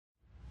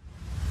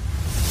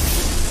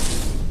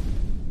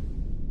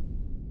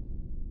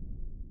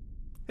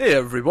Hey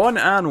everyone,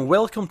 and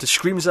welcome to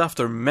Screams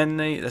After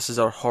Midnight. This is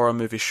our horror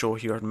movie show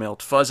here at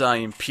Meld Fuzz. I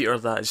am Peter,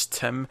 that is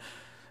Tim,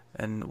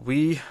 and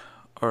we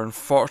are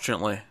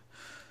unfortunately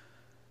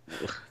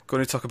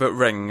going to talk about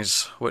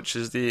Rings, which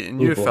is the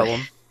new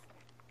film.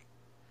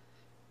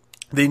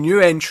 The new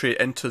entry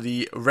into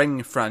the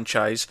Ring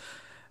franchise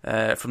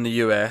from the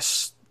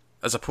US,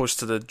 as opposed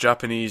to the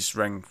Japanese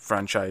Ring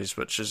franchise,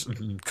 which is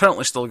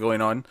currently still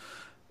going on.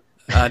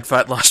 In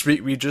fact, last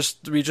week we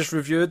just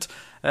reviewed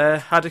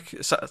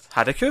Sadako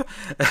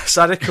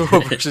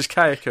versus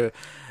Kayako,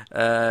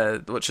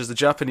 which is the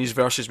Japanese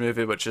versus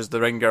movie, which is the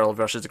Ring Girl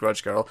versus the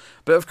Grudge Girl.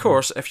 But of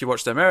course, if you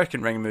watch the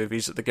American Ring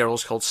movies, the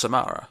girl's called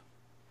Samara.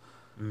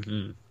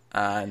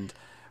 And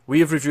we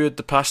have reviewed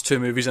the past two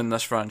movies in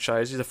this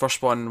franchise. The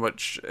first one,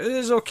 which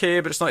is okay,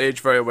 but it's not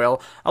aged very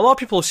well. A lot of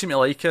people seem to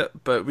like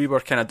it, but we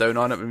were kind of down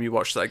on it when we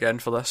watched it again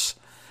for this.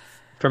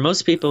 For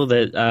most people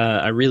that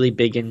are really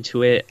big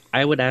into it,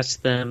 I would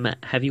ask them,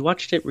 have you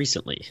watched it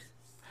recently?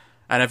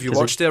 And have you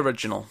watched the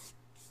original?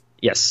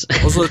 Yes.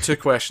 Those are the two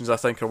questions I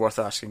think are worth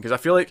asking, because I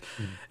feel like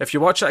if you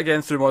watch it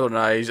again through modern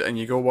eyes and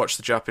you go watch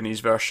the Japanese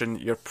version,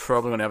 you're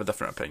probably going to have a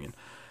different opinion.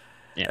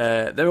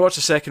 Yeah. Then we watched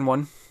the second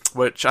one,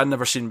 which I'd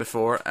never seen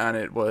before, and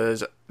it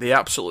was the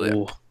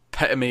absolute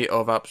epitome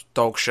of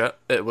dog shit.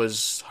 It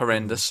was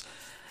horrendous.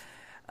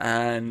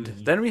 And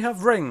then we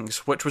have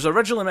Rings, which was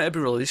originally meant to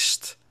be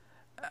released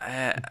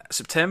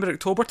September,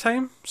 October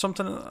time,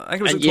 something. I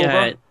think it was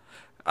October.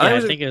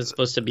 I think it was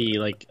supposed to be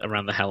like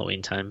around the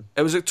Halloween time.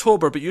 It was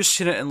October, but you've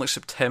seen it in like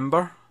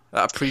September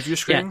at a preview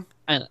screening.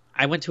 Yeah, and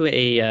I went to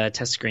a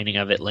test screening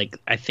of it. Like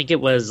I think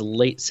it was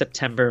late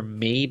September,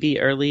 maybe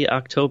early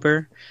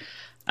October.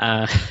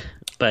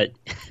 But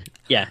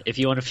yeah, if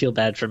you want to feel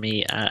bad for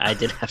me, I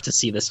did have to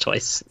see this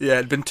twice. Yeah,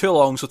 it'd been too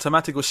long, so Tim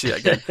had to go see it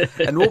again.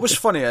 And what was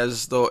funny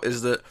is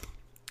that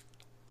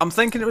I'm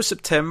thinking it was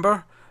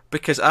September.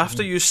 Because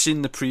after you've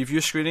seen the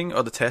preview screening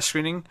or the test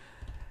screening,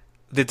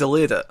 they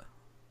delayed it.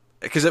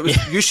 Because it was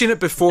you've seen it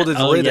before they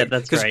delayed it.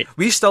 That's right.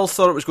 We still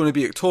thought it was going to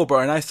be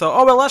October, and I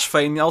thought, oh well, that's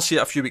fine. I'll see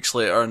it a few weeks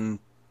later, and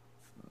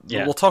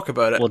we'll talk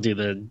about it. We'll do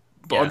the.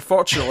 But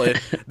unfortunately,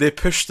 they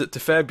pushed it to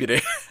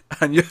February,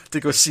 and you had to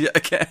go see it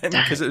again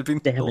because it had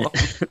been too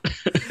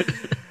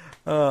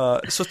long.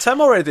 So Tim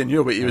already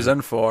knew what he was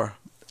in for.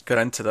 Got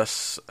into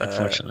this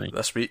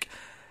this week.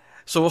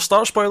 So we'll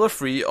start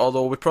spoiler-free,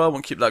 although we probably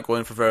won't keep that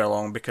going for very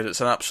long because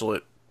it's an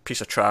absolute piece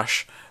of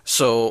trash.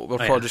 So we're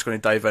probably just going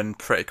to dive in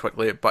pretty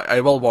quickly, but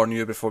I will warn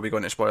you before we go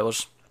into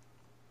spoilers.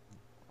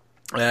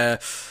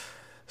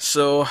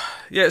 So,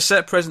 yeah, it's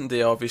set present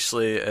day,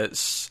 obviously.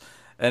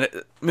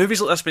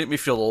 Movies like this make me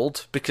feel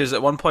old, because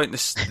at one point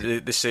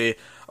they say,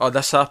 oh,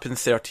 this happened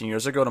 13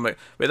 years ago, and I'm like,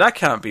 wait, that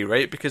can't be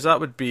right, because that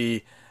would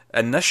be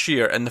in this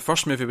year, and the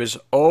first movie was,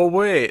 oh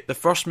wait, the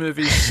first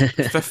movie's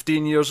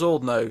 15 years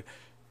old now.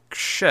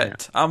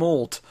 Shit, I'm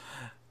old.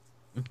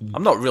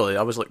 I'm not really.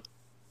 I was like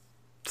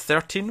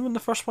 13 when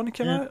the first one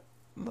came out.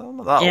 No, I'm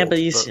not that old. But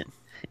it's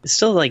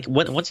still like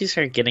once you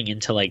start getting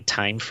into like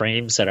time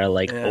frames that are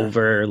like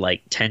over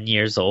like 10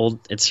 years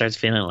old, it starts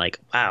feeling like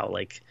wow,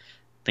 like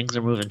things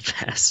are moving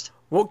fast.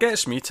 What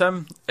gets me,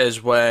 Tim,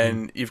 is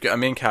when you've got a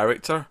main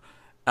character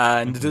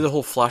and they do the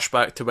whole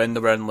flashback to when they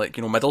were in like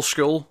middle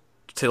school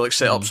to like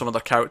set up some of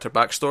their character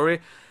backstory,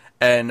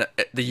 and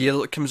the year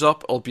that comes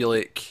up, it'll be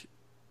like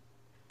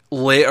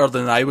later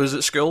than I was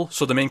at school,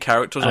 so the main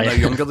characters are now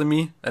younger than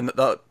me, and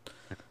that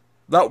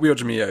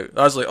weirds me out.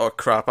 I was like, oh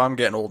crap, I'm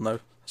getting old now.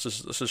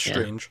 This is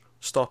strange.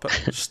 Stop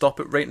it. Stop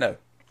it right now.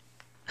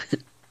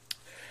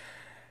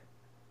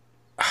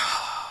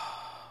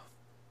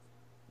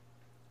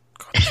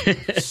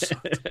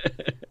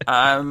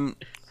 God,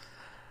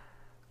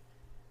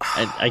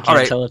 I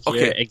can't tell if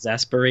you're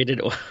exasperated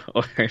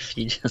or if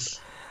you just...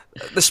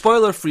 The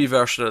spoiler-free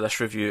version of this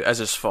review is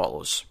as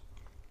follows.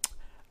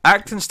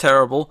 Acting's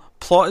terrible,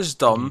 plot is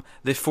dumb,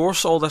 they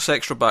force all this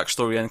extra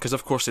backstory in, because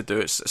of course they do,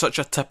 it's such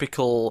a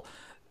typical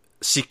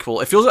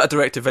sequel. It feels like a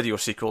direct-to-video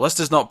sequel. This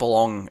does not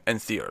belong in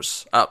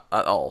theaters at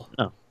all.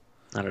 No,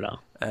 not at all.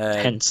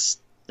 Hence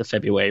the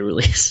February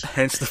release.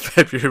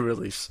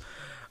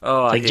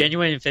 Oh,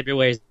 January and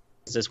February is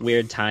this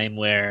weird time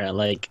where,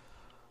 like,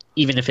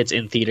 even if it's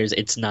in theaters,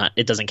 it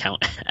doesn't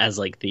count as,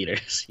 like,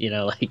 theaters.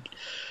 Like,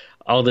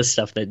 all this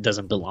stuff that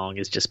doesn't belong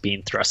is just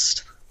being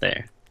thrust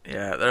there.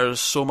 Yeah,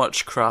 there's so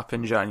much crap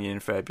in January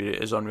and February,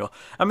 it is unreal.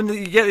 I mean,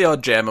 you get the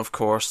odd gem, of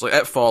course. Like,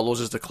 It Follows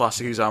is the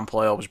classic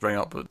example I always bring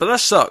up. But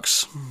this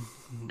sucks.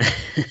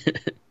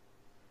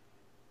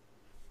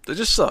 It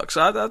just sucks.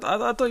 I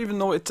don't even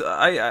know it.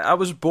 I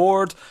was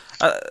bored.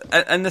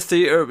 In the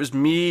theatre, it was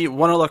me,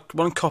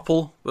 one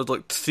couple was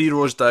like 3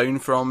 rows down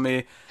from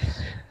me.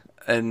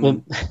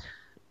 And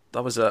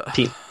that was it.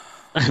 Pete,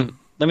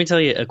 let me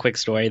tell you a quick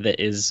story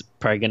that is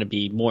probably going to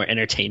be more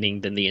entertaining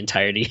than the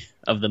entirety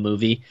of the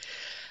movie.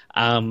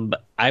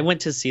 I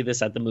went to see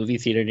this at the movie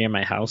theater near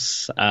my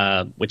house,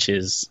 which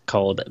is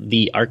called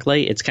the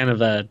ArcLight. It's kind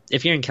of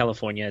if you're in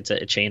California, it's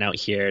a chain out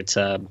here. It's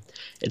a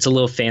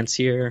little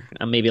fancier,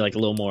 maybe like a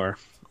little more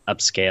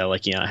upscale.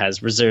 Like, it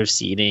has reserved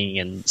seating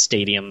and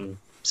stadium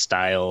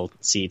style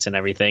seats and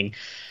everything.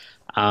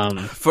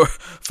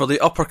 For the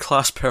upper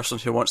class person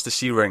who wants to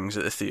see Rings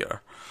at the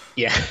theater.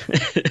 Yeah.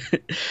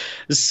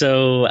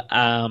 So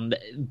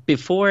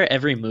before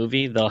every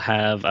movie, they'll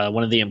have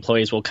one of the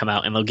employees will come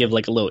out and they'll give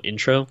like a little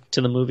intro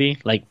to the movie.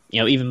 Like,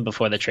 even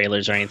before the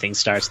trailers or anything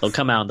starts, they'll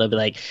come out and they'll be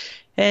like,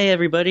 "Hey,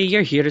 everybody,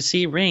 you're here to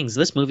see Rings.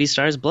 This movie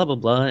stars blah, blah,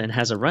 blah and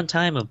has a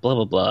runtime of blah,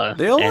 blah, blah."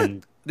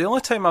 The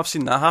only time I've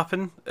seen that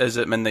happen is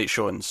at midnight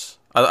showings.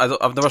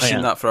 I've never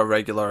seen that for a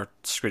regular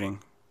screening.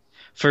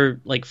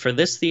 For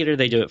this theater,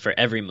 they do it for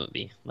every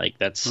movie. Like,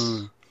 that's...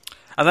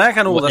 I think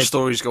I know where their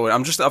story's going.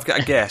 I've got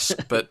a guess,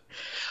 but...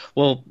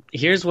 Well,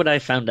 here's what I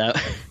found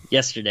out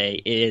yesterday,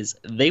 is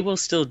they will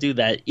still do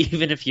that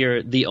even if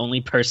you're the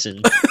only person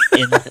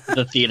in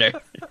the theater.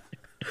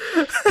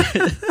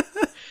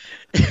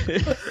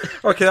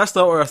 Okay, that's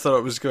not where I thought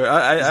it was going.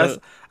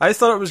 I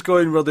thought it was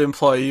going where the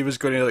employee was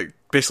going to like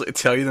basically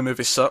tell you the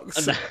movie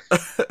sucks.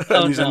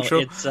 Oh no,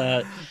 it's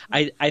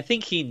I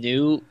think he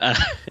knew,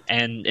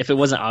 and if it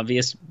wasn't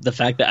obvious, the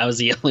fact that I was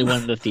the only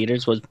one in the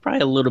theaters was probably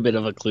a little bit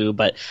of a clue.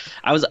 But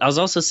I was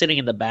also sitting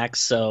in the back,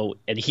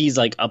 and he's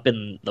like up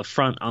in the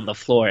front on the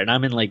floor, and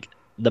I'm in like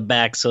the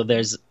back, so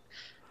there's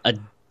a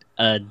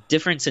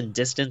difference in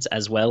distance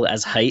as well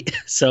as height.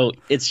 So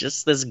it's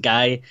just this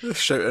guy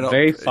shouting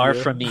very far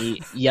from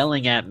me,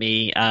 yelling at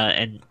me,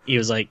 and he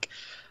was like,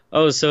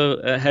 "Oh,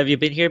 so have you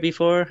been here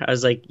before?" I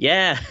was like,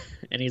 "Yeah."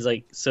 And he's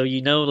like, "So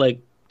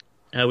like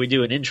how we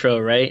do an intro,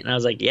 right?" And I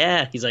was like,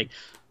 "Yeah." He's like,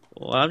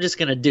 "Well, I'm just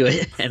gonna do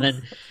it." And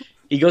then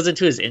he goes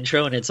into his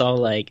intro, and it's all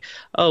like,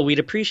 "Oh, we'd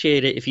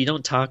appreciate it if you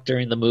don't talk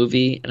during the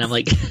movie." And I'm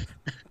like,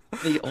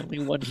 "I'm the only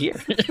one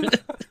here."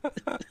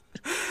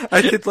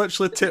 I could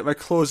literally take my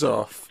clothes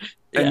off,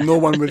 and no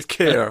one would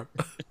care.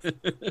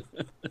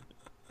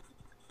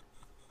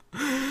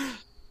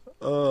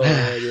 Oh,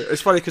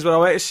 it's funny because when I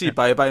went to see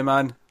Bye Bye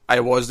Man,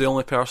 I was the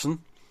only person.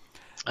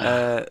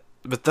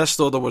 With this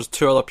though, there was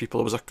two other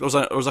people. There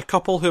was a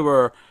couple who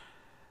were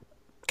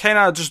kind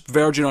of just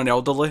verging on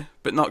elderly,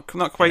 but not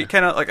quite,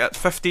 kind of like at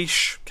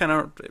 50-ish kind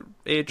of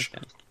age.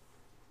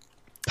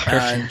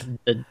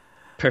 The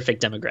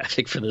perfect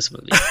demographic for this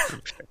movie.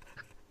 I'm sure.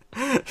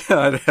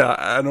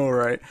 I know,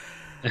 right?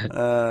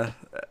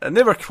 And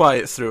they were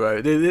quiet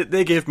throughout.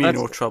 They gave me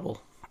no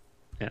trouble.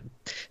 Yeah.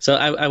 So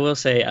I will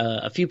say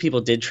a few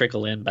people did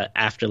trickle in, but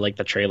after like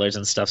the trailers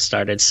and stuff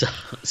started.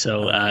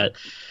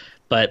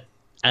 But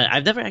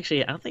I've never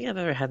actually. I don't think I've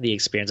ever had the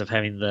experience of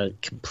having the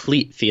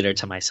complete theater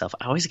to myself.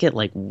 I always get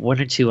like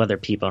one or two other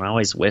people, and I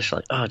always wish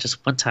like, oh,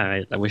 just one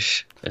time. I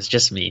wish it was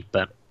just me,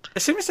 but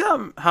it seems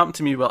to happen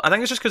to me. Well, I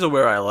think it's just because of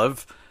where I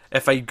live.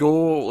 If I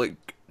go like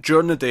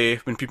during the day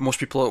when most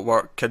people are at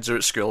work, kids are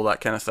at school,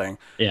 that kind of thing.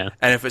 Yeah.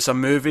 And if it's a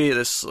movie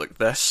that's like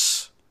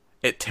this,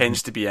 it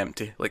tends to be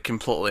empty, like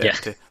completely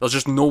empty. There's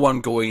just no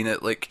one going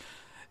at like,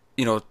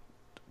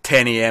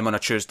 10 a.m. on a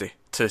Tuesday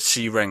to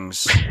see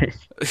Rings,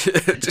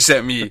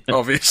 except me,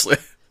 obviously.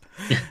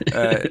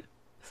 Today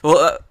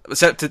I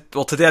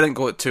didn't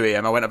go at 2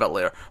 a.m. I went a bit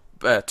later.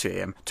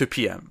 2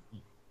 p.m.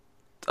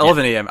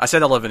 11 a.m. I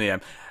said 11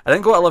 a.m. I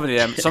didn't go at 11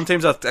 a.m.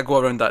 Sometimes I go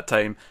around that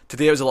time.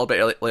 Today it was a little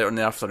bit later in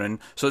the afternoon.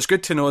 So it's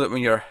good to know that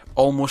when you're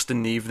almost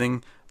in the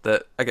evening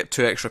that I get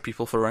 2 extra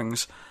people for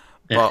Rings.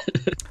 But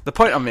the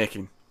point I'm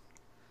making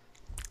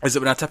is that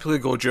when I typically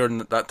go during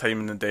that time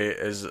in the day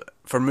is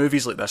for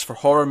movies like this, for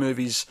horror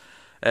movies,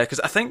 because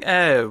I think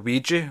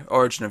Ouija,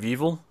 Origin of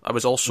Evil, I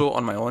was also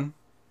on my own.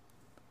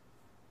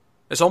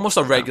 It's almost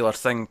a regular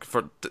thing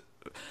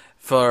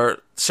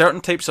for certain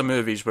types of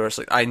movies where it's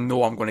like, I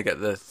know I'm going to get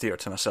the theatre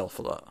to myself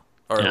for that.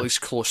 Or at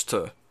least close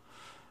to.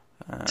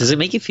 Does it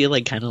make you feel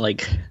like kind of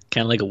like a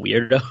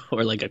weirdo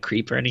or like a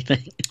creep or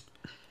anything?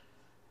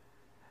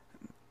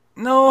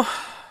 No,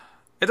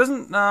 it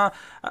doesn't. Nah,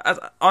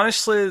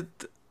 honestly,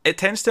 it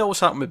tends to always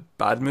happen with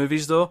bad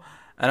movies though,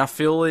 and I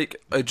feel like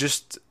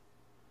it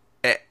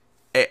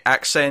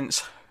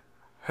accents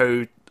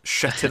how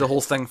shitty the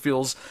whole thing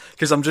feels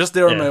because I'm just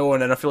there on my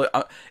own, and I feel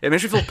like it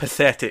makes me feel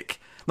pathetic.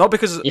 Not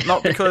because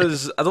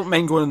I don't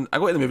mind going. I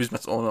go to the movies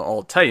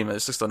all the time.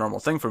 It's just a normal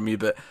thing for me,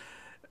 but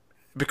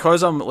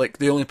because I'm like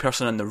the only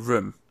person in the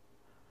room,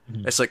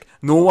 it's like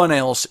no one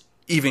else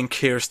even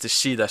cares to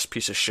see this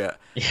piece of shit,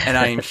 and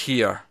I'm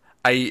here.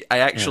 I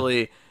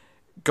actually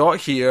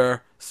got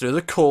here through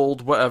the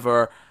cold,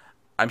 whatever.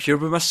 I'm here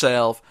by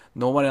myself.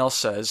 No one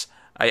else is.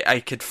 I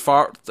could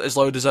fart as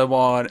loud as I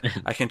want.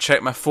 I can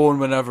check my phone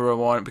whenever I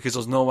want because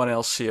there's no one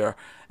else here.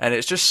 And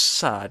it's just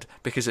sad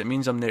because it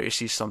means I'm there to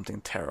see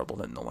something terrible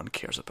that no one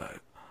cares about.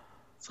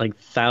 It's like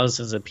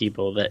thousands of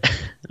people that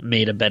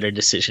made a better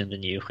decision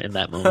than you in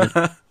that moment.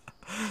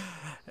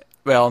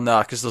 Well,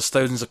 nah, because there's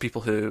thousands of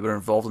people who were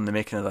involved in the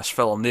making of this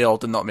film. They all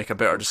did not make a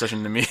better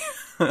decision than me.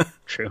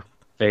 True.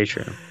 Very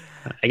true.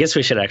 I guess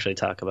we should actually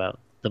talk about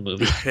the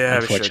movie,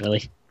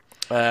 unfortunately.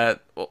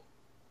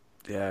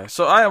 Yeah,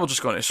 so I will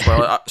just go into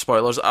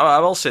spoilers. I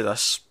will say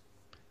this.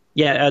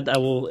 Yeah, I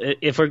will.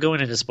 If we're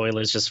going into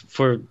spoilers, just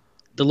for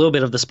the little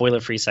bit of the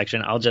spoiler-free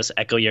section, I'll just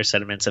echo your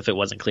sentiments if it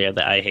wasn't clear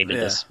that I hated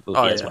this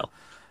movie as well.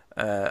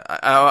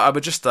 I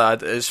would just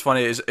add, it's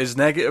funny, as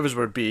negative as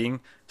we're being,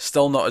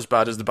 still not as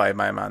bad as the Bye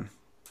My Man.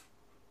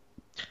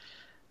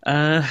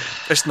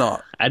 It's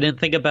not. I didn't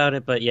think about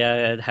it, but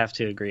yeah, I'd have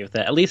to agree with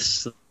that. At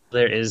least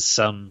there is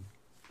some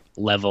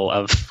level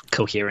of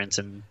coherence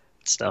and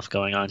stuff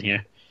going on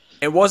here.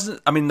 It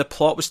wasn't. I mean, the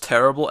plot was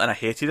terrible, and I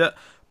hated it,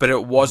 but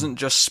it wasn't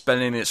just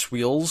spinning its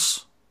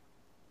wheels.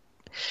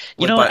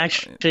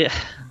 Actually,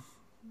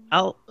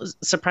 I'll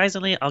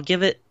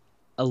give it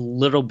a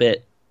little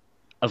bit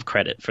of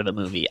credit for the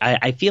movie.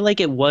 I feel like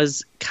it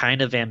was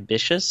kind of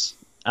ambitious,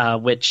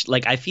 which,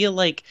 like, I feel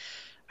like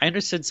I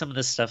understood some of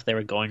the stuff they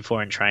were going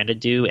for and trying to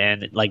do,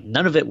 and like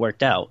none of it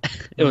worked out.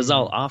 It was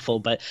all awful,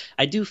 but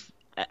I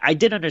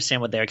did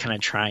understand what they were kind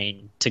of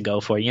trying to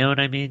go for. You know what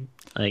I mean?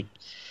 Like,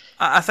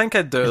 I think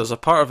I do. There's a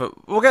part of it.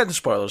 We'll get into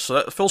spoilers.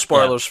 So full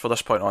spoilers for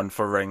this point on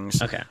for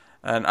Rings. Okay.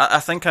 And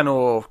I think I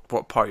know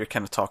what part you're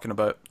kind of talking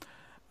about.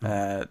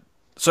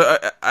 So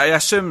I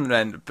assume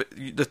then, but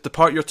the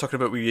part you're talking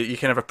about where you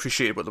kind of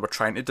appreciated what they were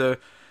trying to do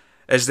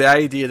is the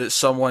idea that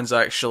someone's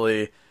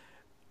actually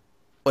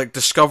like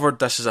discovered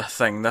this is a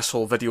thing, this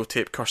whole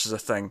videotape curse is a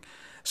thing.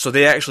 So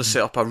they actually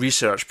set up a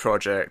research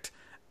project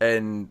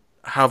and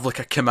have like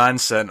a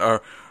command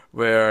center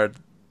where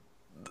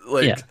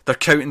they're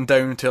counting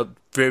down to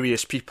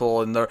various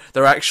people, and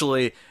they're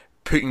actually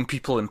putting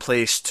people in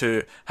place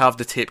to have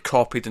the tape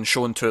copied and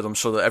shown to them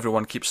so that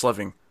everyone keeps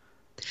living.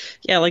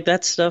 Yeah, like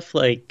that stuff.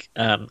 Like,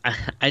 I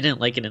didn't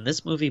like it in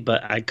this movie,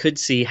 but I could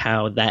see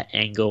how that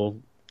angle,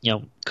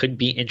 could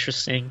be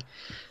interesting.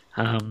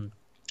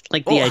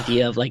 Like the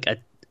idea of like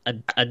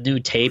a new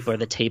tape or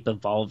the tape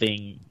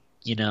evolving.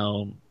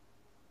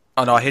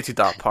 Oh no, I hated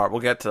that part.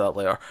 We'll get to that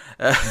later.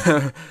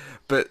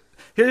 But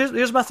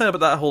here's my thing about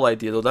that whole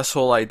idea, though. This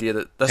whole idea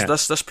that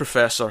this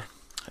professor,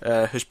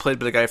 who's played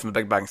by the guy from The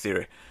Big Bang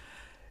Theory,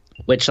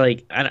 which,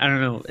 like, I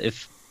don't know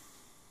if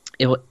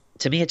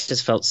to me, it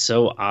just felt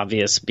so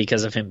obvious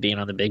because of him being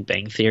on The Big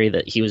Bang Theory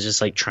that he was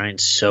just like trying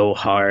so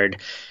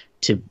hard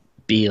to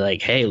be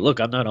like, hey,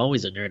 look, I'm not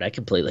always a nerd. I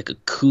can play like a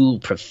cool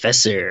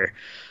professor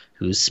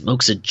who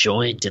smokes a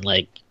joint and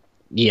like,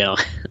 you know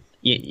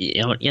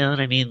what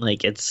I mean?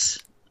 Like, I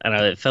don't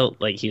know. It felt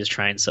like he was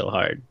trying so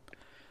hard.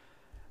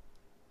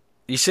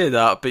 You say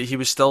that, but he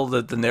was still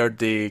the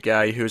nerdy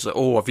guy who was like,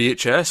 oh, a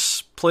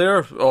VHS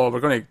player? Oh, we're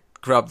going to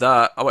grab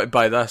that. I want to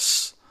buy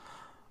this.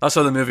 That's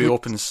how the movie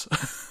opens.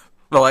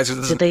 Well,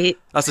 actually,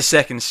 that's the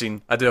second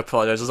scene. I do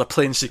apologise. There's a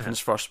plane sequence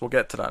first. We'll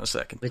get to that in a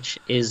second. Which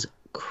is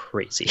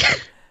crazy.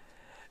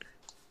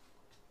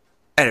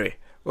 Anyway,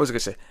 what was I going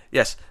to say?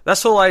 Yes,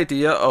 this whole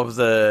idea of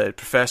the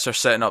professor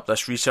setting up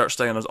this research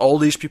thing, and there's all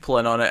these people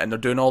in on it, and they're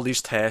doing all these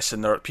tests,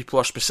 and people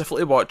are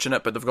specifically watching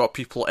it, but they've got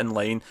people in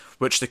line,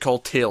 which they call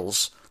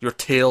tails. Your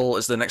tail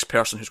is the next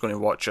person who's going to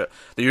watch it,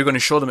 that you're going to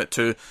show them it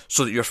to,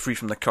 so that you're free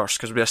from the curse,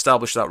 because we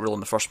established that rule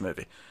in the first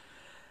movie.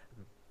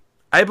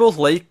 I both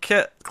like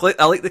it.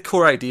 I like the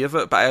core idea of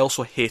it, but I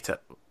also hate it.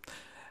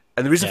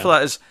 And the reason for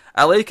that is,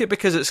 I like it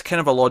because it's kind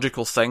of a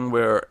logical thing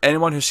where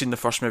anyone who's seen the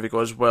first movie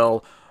goes,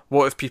 well,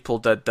 what if people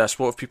did this?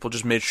 What if people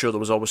just made sure there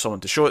was always someone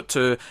to show it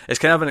to? It's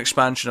kind of an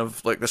expansion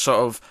of like the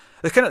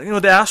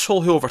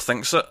asshole who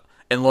overthinks it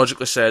and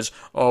logically says,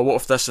 oh, what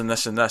if this and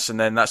this and this, and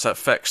then that's it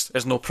fixed.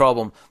 There's no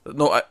problem.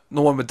 No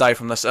one would die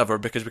from this ever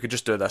because we could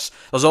just do this.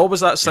 There's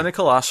always that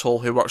cynical asshole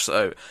who works it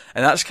out.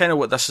 And that's kind of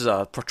what this is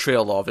a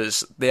portrayal of,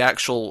 is the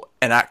actual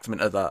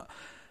enactment of that.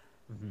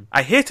 Mm-hmm.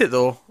 I hate it,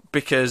 though,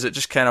 because it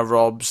just kind of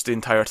robs the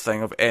entire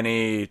thing of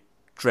any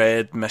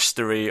dread,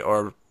 mystery,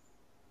 or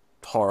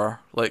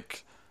horror.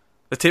 Like,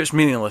 the tape's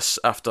meaningless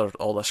after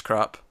all this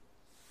crap.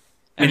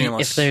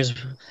 Meaningless. I mean,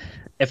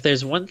 if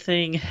there's one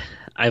thing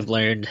I've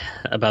learned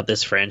about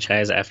this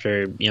franchise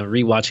after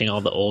rewatching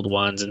all the old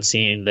ones and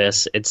seeing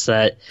this, it's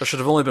that there should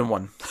have only been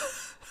one.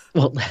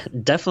 Well,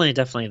 definitely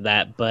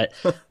that. But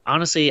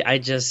honestly, I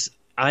just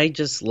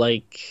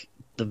like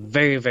the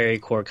very, very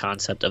core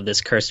concept of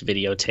this cursed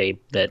videotape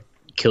that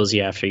kills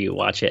you after you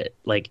watch it.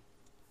 Like,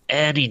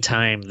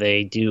 anytime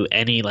they do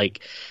any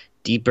like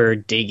deeper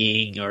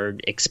digging or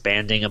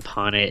expanding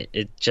upon it,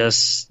 it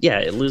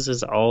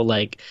loses all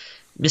like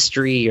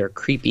mystery or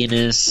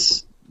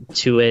creepiness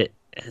to it.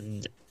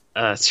 And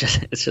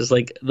it's just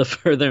like the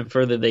further and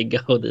further they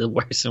go, the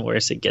worse and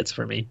worse it gets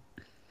for me.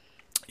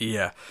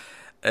 Yeah,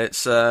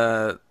 it's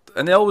and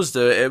they always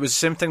do it. It was the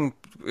same thing.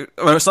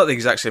 I mean, it's not the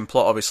exact same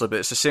plot, obviously, but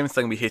it's the same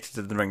thing we hated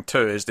in The Ring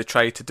 2, is they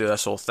try to do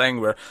this whole thing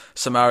where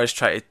Samara's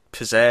trying to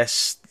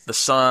possess the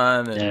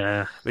sun,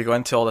 and we go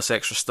into all this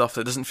extra stuff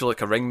that doesn't feel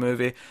like a Ring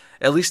movie.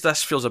 At least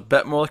this feels a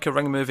bit more like a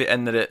Ring movie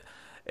in that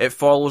it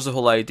follows the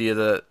whole idea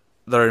that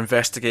they're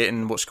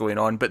investigating what's going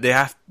on, but they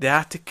have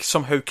to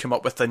somehow come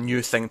up with a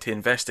new thing to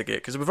investigate,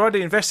 because we've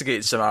already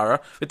investigated Samara.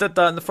 We did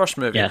that in the first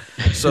movie.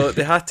 So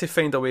they had to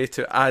find a way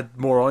to add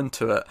more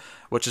onto it,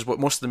 which is what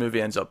most of the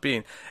movie ends up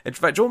being. In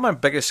fact, Joe, my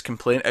biggest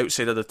complaint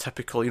outside of the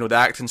typical, the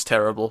acting's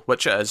terrible,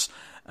 which it is,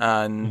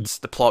 and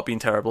the plot being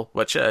terrible,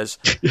 which it is,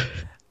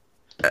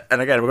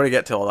 and again, we're going to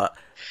get to all that.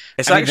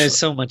 There's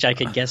so much I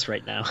could guess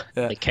right now.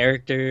 Yeah. The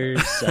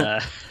characters,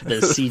 the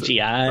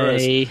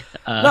CGI.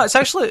 No, it's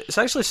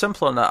actually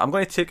simpler than that. I'm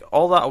going to take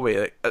all that away.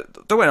 Like,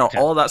 don't get me wrong,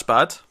 all of that's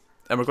bad,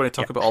 and we're going to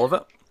talk about all of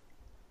it.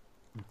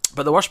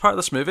 But the worst part of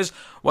this movie is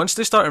once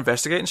they start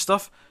investigating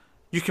stuff,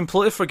 you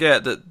completely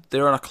forget that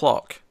they're on a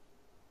clock.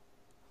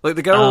 Like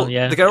the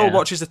girl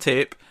watches the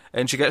tape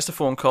and she gets the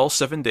phone call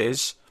 7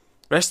 days.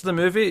 Rest of the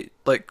movie,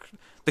 like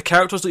the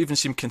characters don't even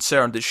seem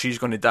concerned that she's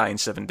going to die in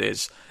 7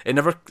 days. It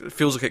never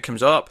feels like it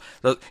comes up.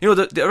 You know,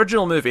 the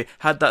original movie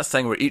had that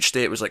thing where each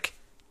day it was like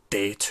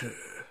day 2,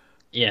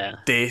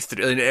 day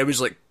 3, and it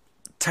was like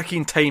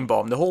ticking time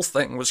bomb. The whole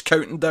thing was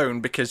counting down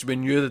because we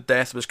knew the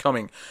death was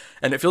coming,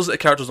 and it feels like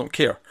the characters don't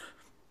care.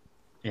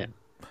 Yeah.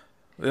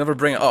 They never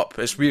bring it up.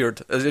 It's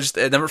weird.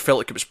 It never felt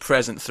like it was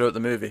present throughout the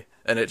movie,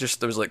 and there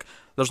was like,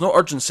 there's no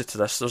urgency to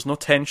this. There's no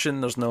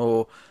tension. There's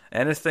no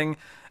anything,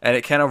 and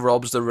it kind of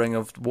robs the Ring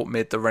of what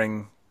made the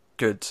Ring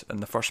good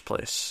in the first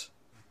place.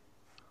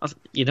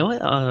 You know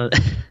what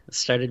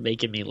started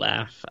making me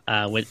laugh?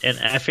 And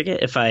I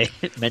forget if I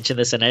mentioned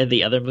this in any of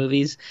the other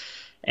movies,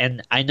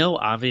 and I know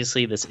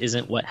obviously this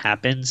isn't what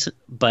happens,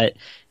 but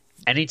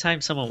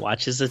anytime someone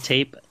watches the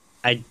tape,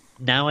 I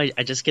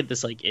just get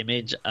this like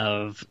image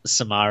of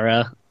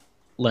Samara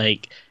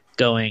like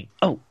going,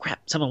 "Oh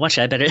crap, someone watched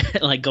it. I better,"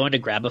 like going to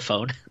grab a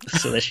phone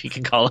so that she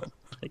can call him.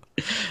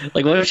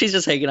 Like what if she's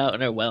just hanging out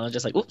in her well and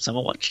just like, "Oops,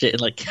 someone watched it," and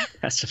like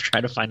has to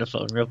try to find a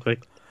phone real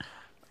quick.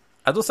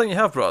 I don't think you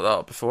have brought that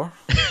up before.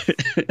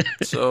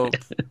 So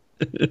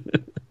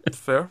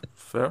fair.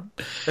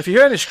 If you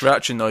hear any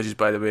scratching noises,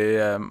 by the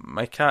way,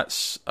 my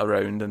cat's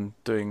around and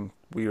doing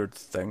weird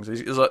things.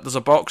 There's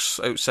a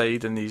box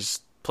outside and he's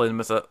playing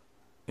with it.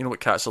 You know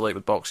what cats are like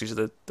with boxes?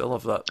 They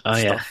love that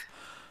stuff. Yeah.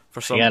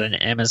 For some... I got an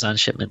Amazon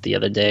shipment the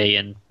other day,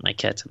 and my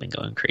cats have been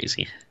going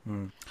crazy.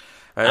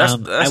 Let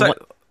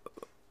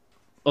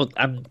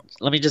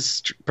me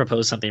just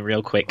propose something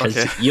real quick,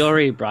 because you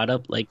already brought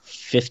up like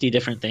 50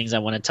 different things I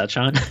want to touch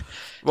on.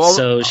 Well,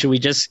 so should we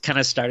just kind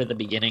of start at the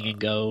beginning and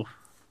go?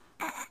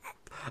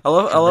 I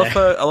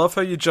love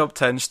how you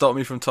jumped in, stopped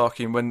me from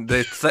talking when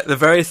the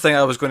very thing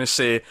I was going to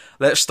say.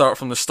 Let's start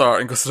from the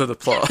start and go through the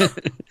plot.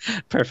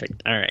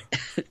 Perfect. All right.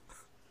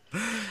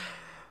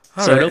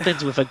 All right. It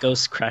opens with a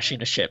ghost crashing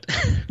a ship,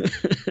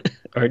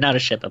 or not a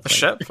ship, a plane. A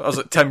ship? I was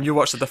like, Tim, you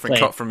watched a different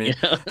cut from me. You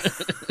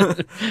know?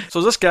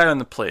 So this guy on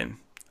the plane,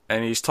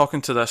 and he's talking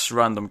to this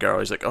random girl.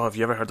 He's like, "Oh, have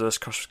you ever heard of this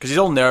curse?" Because he's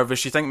all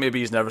nervous. You think maybe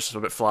he's nervous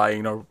about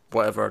flying or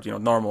whatever,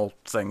 normal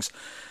things.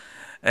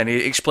 And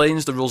he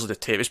explains the rules of the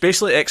tape. It's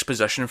basically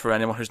exposition for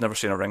anyone who's never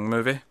seen a Ring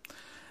movie.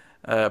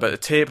 About the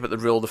tape, about the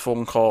rule, the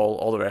phone call,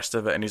 all the rest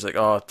of it. And he's like,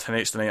 "Oh,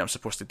 tonight's the night I'm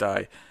supposed to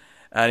die."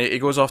 And he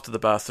goes off to the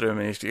bathroom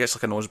and he gets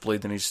like a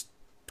nosebleed and he's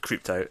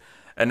creeped out.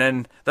 And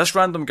then this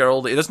random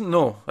girl that he doesn't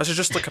know, this is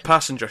just like a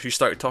passenger who he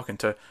started talking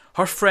to,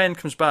 her friend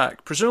comes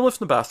back, presumably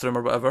from the bathroom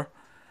or whatever,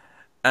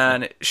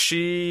 and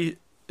she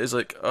is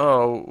like,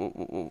 "Oh,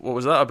 what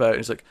was that about?" And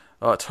he's like,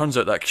 "Oh, it turns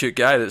out that cute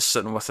guy that's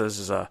sitting with us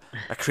is a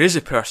crazy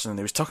person, and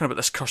he was talking about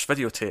this cursed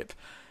videotape."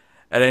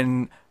 And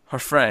then her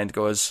friend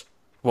goes,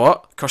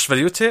 "What? Cursed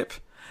videotape?"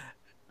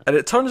 And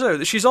it turns out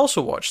that she's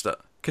also watched it,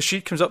 because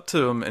she comes up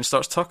to him and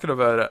starts talking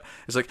about it.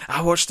 He's like,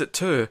 "I watched it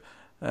too.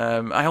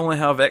 I only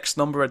have X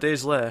number of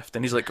days left."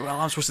 And he's like, "Well,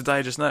 I'm supposed to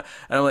die just now."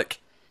 And I'm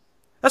like,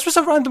 that's just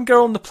a random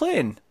girl on the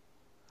plane.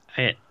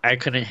 I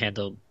couldn't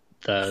handle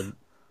the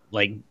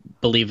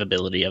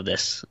believability of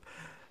this.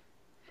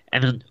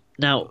 And then,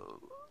 now,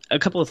 a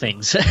couple of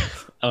things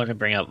I want to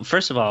bring up.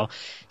 First of all,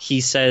 he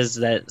says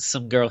that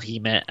some girl he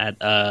met at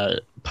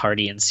a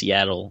party in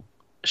Seattle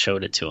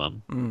showed it to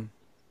him.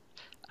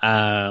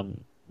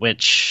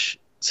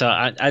 So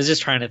I was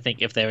just trying to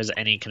think if there was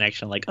any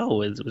connection, like, oh,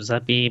 was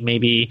that be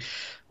maybe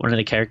one of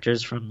the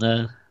characters from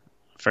the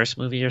first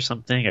movie or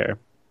something? Or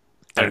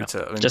I don't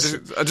know. I mean,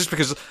 just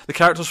because the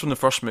characters from the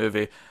first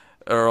movie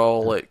are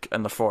all like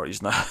in their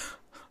 40s now,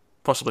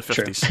 possibly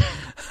 50s.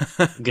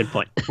 Good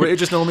point. Wait,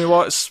 just Naomi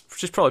Watts,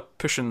 she's probably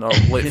pushing her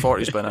late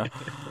 40s by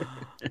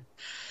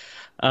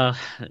now.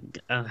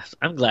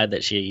 I'm glad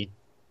that she,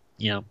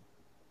 well,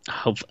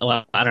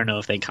 I don't know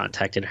if they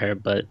contacted her,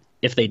 but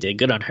if they did,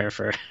 good on her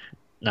for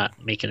not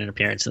making an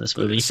appearance in this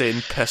movie.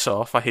 Saying piss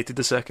off, I hated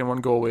the second one,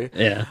 go away.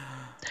 Yeah.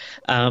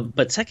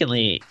 But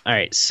secondly, all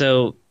right,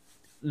 so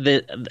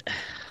the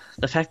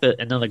fact that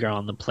another girl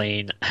on the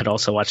plane had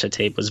also watched the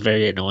tape was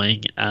very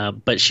annoying.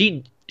 But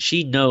she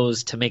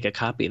knows to make a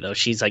copy, though.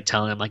 She's like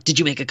telling him, like, "Did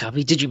you make a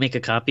copy? Did you make a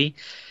copy?"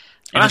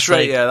 And that's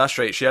right, yeah, that's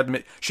right.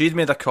 She'd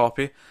made a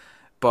copy,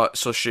 but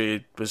so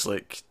she was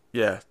like,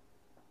 yeah.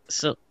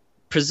 So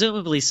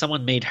presumably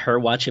someone made her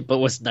watch it, but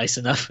was nice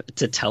enough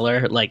to tell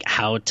her like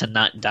how to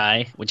not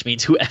die, which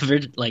means whoever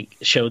like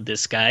showed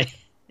this guy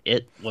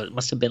it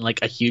must have been like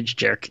a huge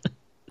jerk.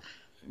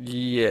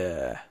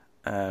 Yeah.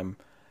 And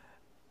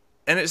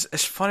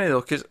it's funny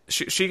though, because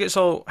she gets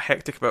all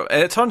hectic about it.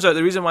 And it turns out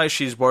the reason why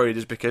she's worried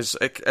is because,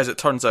 as it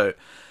turns out,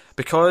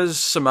 because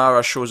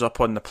Samara shows up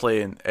on the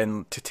plane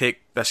and to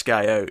take this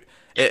guy out,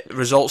 it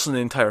results in the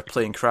entire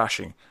plane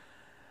crashing.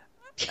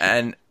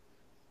 And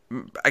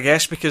I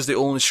guess because the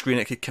only screen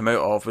it could come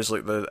out of was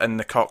like in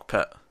the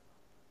cockpit.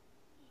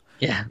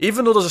 Yeah.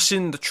 Even though there's a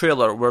scene in the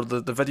trailer where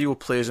the video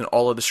plays in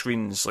all of the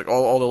screens, like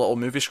all the little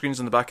movie screens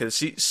in the back of the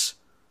seats.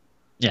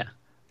 Yeah.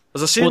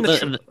 There's a scene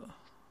in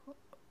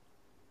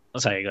Oh,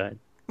 sorry, go ahead.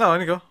 No,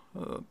 there you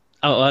go.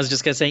 I was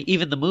just gonna say,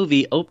 even the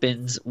movie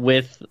opens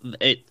with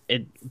it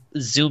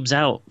zooms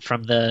out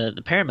from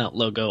the Paramount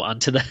logo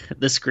onto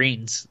the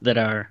screens that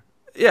are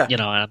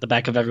at the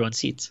back of everyone's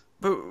seats.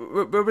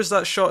 But where was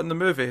that shot in the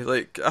movie?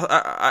 Like,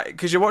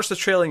 because you watch the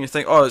trailer and you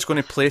think, oh, it's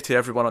going to play to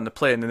everyone on the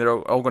plane and they're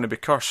all going to be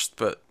cursed,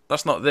 but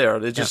that's not there.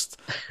 They just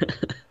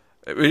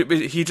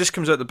he just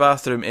comes out the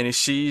bathroom and he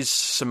sees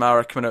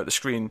Samara coming out the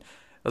screen.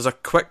 There's a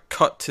quick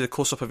cut to the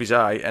close-up of his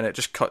eye, and it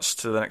just cuts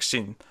to the next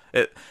scene.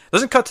 It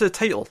doesn't cut to the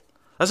title.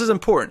 This is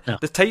important. No.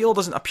 The title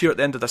doesn't appear at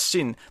the end of this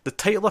scene. The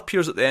title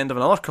appears at the end of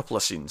another couple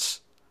of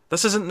scenes.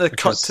 This isn't the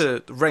cut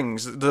to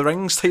Rings. The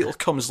Rings title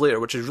comes later,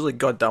 which is really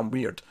goddamn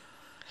weird.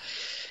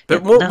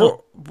 But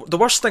the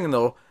worst thing,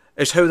 though,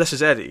 is how this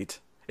is edited.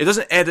 It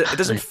doesn't edit. It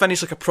doesn't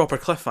finish like a proper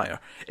cliffhanger.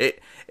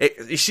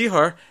 You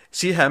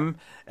see him.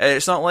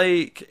 It's not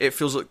like it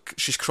feels like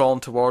she's crawling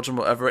towards him,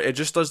 whatever. It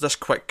just does this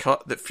quick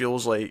cut that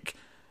feels like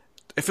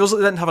they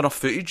didn't have enough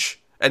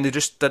footage, and they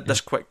just did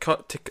this quick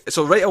cut.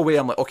 So right away,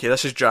 I'm like, okay,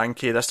 this is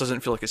janky. This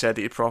doesn't feel like it's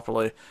edited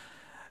properly.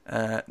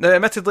 Now,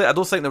 admittedly, I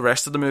don't think the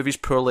rest of the movie's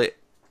poorly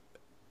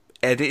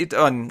edited.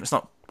 It's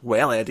not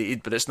well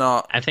edited, but it's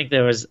not. I think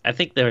there was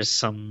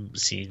some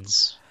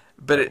scenes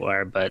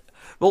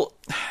well,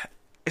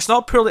 it's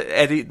not poorly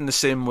edited in the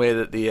same way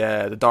that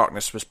the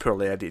Darkness was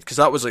poorly edited, because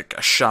that was like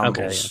a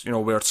shambles. Okay,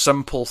 where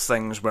simple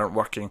things weren't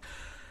working.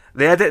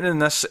 The editing in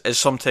this is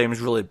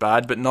sometimes really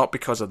bad, but not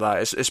because of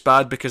that. It's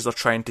bad because they're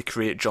trying to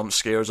create jump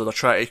scares, or they're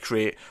trying to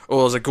create,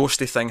 there's a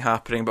ghosty thing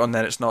happening, but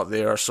then it's not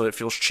there, so it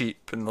feels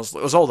cheap, and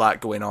there's all that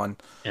going on.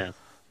 Yeah.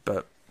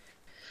 But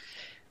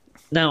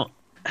now,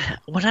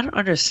 what I don't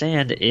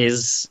understand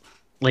is,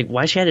 like,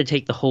 why she had to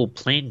take the whole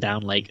plane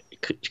down. Like,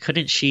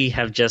 couldn't she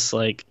have just,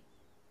 like,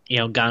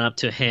 gone up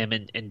to him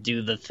and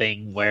do the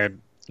thing where,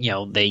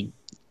 they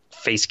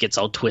face gets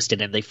all twisted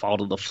and they fall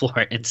to the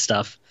floor and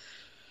stuff?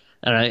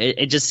 I don't know.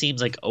 It just seems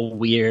like a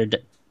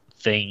weird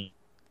thing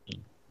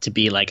to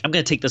be like, I'm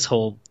going to take this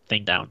whole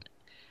thing down.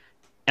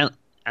 And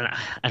I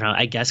don't know,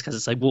 I guess because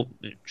it's like, well,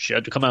 she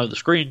had to come out of the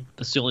screen.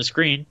 That's the only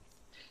screen.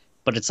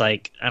 But it's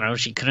like, I don't know,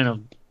 she couldn't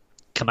have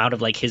come out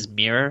of like his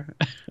mirror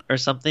or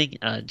something.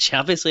 She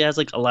obviously has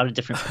like a lot of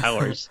different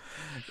powers.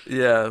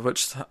 Yeah,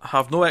 which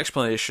have no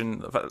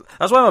explanation.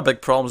 That's one of my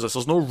big problems is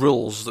there's no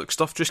rules. Like,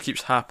 stuff just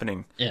keeps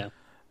happening. Yeah.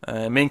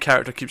 Main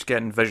character keeps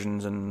getting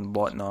visions and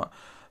whatnot.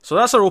 So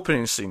that's our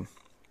opening scene,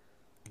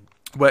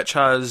 which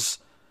has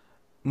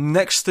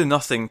next to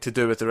nothing to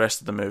do with the rest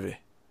of the movie,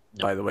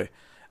 by the way.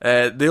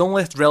 The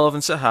only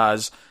relevance it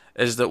has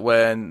is that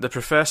when the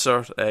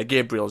professor,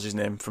 Gabriel's his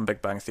name from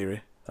Big Bang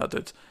Theory, that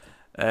dude,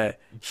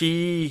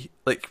 he,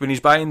 like, when he's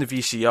buying the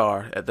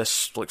VCR at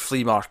this, like,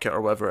 flea market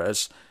or whatever it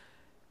is,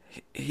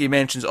 he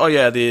mentions, oh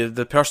yeah,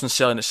 the person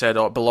selling it said,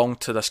 it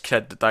belonged to this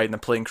kid that died in a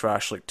plane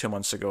crash, like, 2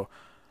 months ago.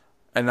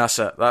 And that's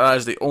it. That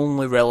is the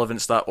only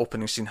relevance that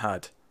opening scene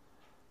had.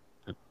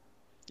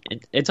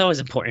 It's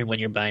always important when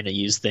you're buying a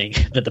used thing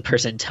that the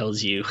person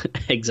tells you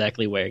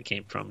exactly where it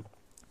came from.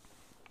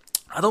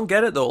 I don't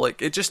get it, though.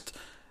 Like, it just...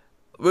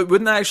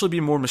 Wouldn't that actually be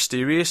more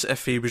mysterious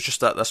if he was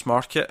just at this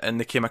market and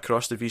they came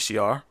across the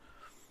VCR?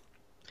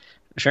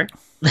 Sure.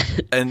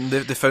 And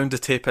they found the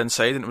tape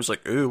inside and it was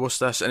like, ooh, what's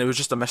this? And it was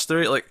just a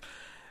mystery. Like,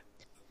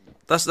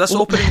 this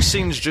opening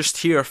scene's just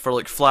here for,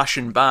 like, flash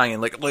and bang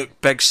and, like,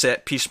 big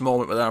set-piece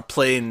moment where they're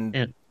playing...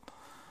 Yeah.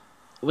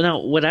 Well, now,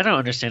 what I don't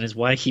understand is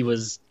why he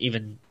was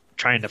even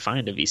trying to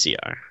find a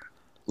VCR.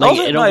 Like,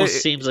 it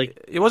almost seems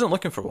like... He wasn't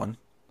looking for one.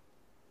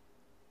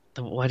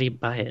 Then why did he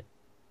buy it?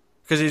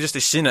 Because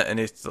he's seen it and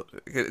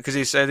because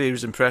he said he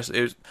was impressed.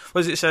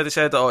 What did he said? He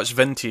said, "Oh, it's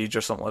vintage" or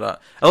something like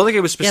that. I don't think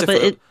he was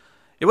specifically. Yeah,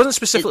 he wasn't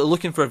specifically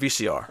looking for a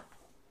VCR.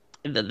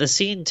 The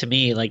scene to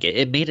me, like,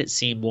 it made it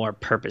seem more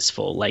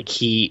purposeful. Like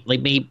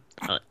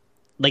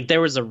like there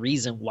was a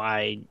reason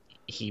why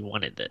he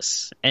wanted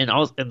this, and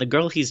the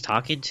girl he's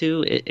talking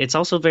to. It's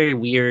also very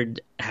weird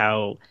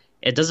how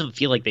it doesn't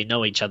feel like they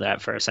know each other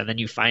at first, and then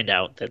you find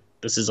out that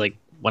this is like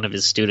one of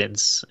his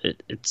students.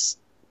 It's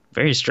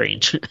very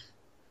strange.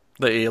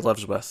 That he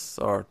lives with,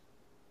 or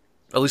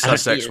at least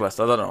has sex with.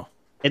 I don't know.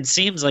 It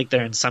seems like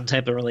they're in some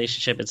type of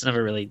relationship. It's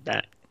never really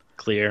that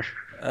clear.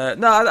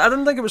 No, I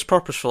didn't think it was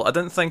purposeful. I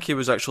didn't think he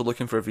was actually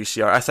looking for a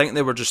VCR. I think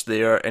they were just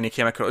there, and he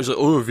came across. He was like,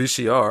 "Oh,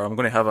 VCR! I'm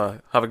going to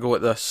have a go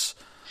at this."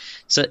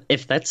 So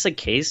if that's the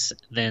case,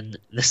 then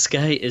this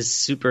guy is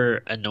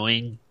super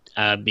annoying.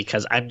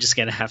 Because I'm just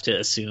going to have to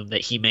assume that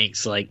he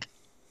makes like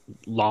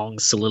long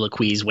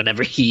soliloquies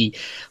whenever he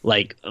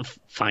like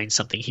finds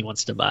something he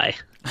wants to buy.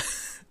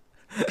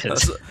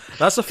 That's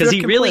a because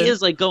he really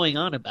is like going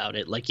on about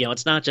it. Like,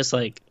 it's not just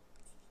like,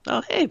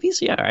 oh, hey,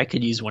 VCR, I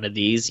could use one of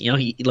these.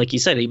 He, like you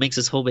said, he makes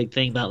this whole big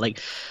thing about like,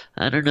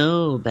 I don't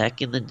know,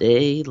 back in the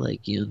day,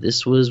 like,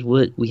 this was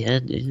what we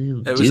had to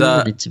do.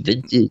 It's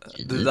vintage.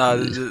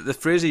 The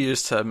phrase he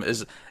used to him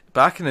is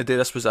back in the day,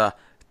 this was a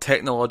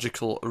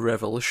technological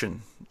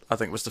revolution, I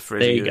think was the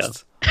phrase There he you go.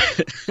 used.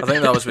 I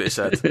think that was what he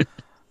said.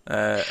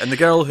 And the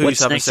girl who What's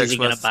he's having next? sex Is he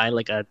with, gonna buy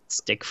like a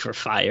stick for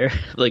fire?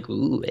 Like,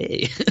 ooh,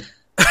 hey.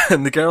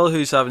 and the girl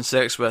who's having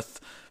sex with,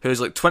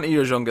 who's like 20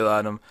 years younger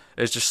than him,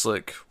 is just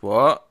like,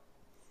 what?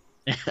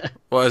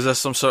 What is this?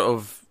 Some sort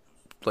of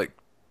like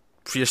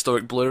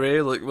prehistoric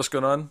Blu-ray? Like, what's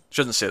going on?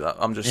 Shouldn't say that.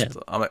 I'm just,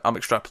 Yeah. I'm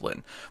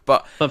extrapolating.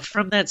 But But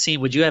from that scene,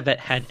 would you have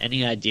had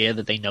any idea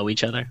that they know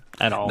each other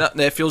at all? no,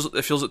 it feels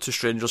like two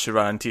strangers who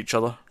ran into each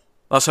other.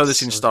 That's how the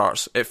scene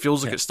starts. It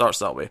feels like it starts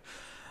that way.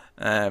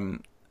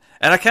 And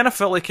I kind of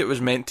felt like it was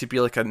meant to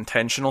be like an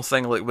intentional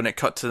thing. Like when it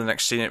cut to the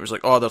next scene, it was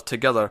like, oh, they're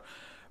together.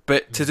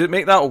 But to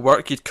make that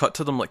work, you'd cut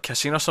to them like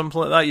kissing or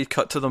something like that. You'd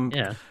cut to them,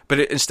 Yeah. But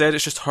instead,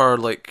 it's just her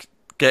like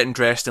getting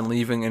dressed and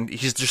leaving, and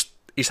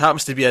he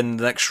happens to be in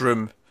the next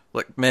room,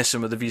 like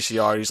messing with the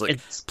VCR. He's like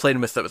playing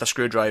with it with a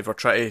screwdriver,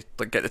 trying to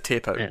like get the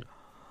tape out. Yeah.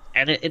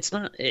 And it's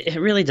not. It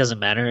really doesn't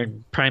matter.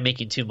 Probably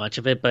making too much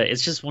of it, but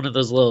it's just one of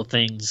those little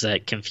things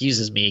that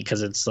confuses me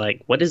because it's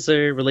like, what is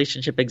their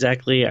relationship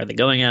exactly? Are they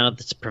going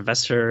out? It's a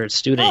professor,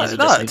 student. No, Is he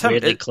no, just like, Tim,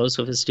 weirdly close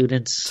with his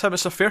students? Tim,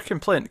 it's a fair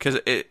complaint because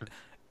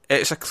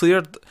it's a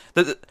clear.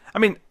 I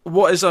mean,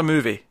 what is a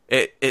movie?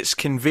 It's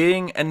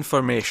conveying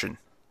information.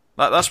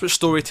 That's what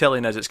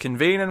storytelling is. It's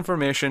conveying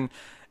information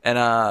in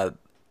a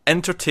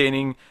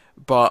entertaining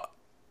but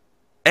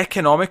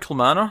economical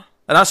manner.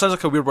 And that sounds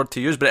like a weird word to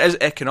use, but it is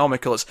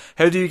economical. It's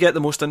how do you get the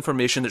most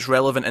information that's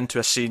relevant into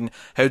a scene?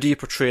 How do you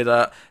portray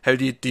that? How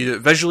do you do it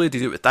visually? Do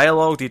you do it with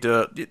dialogue? Do you do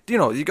it?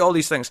 You get all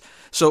these things.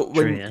 So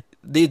when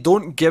they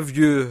don't give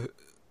you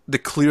the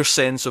clear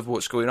sense of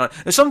what's going on,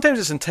 and sometimes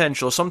it's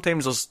intentional,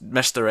 sometimes there's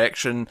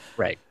misdirection.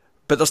 Right.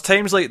 But there's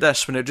times like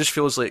this when it just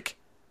feels like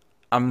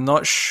I'm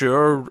not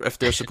sure if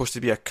they're supposed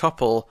to be a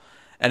couple.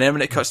 And then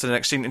when it cuts to the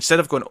next scene, instead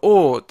of going,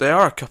 oh, they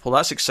are a couple,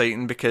 that's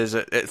exciting because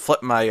it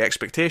flipped my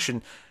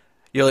expectation.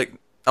 You're like,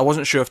 I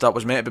wasn't sure if that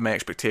was meant to be my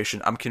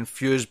expectation. I'm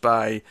confused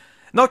by,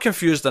 not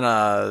confused in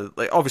a,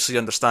 like, obviously you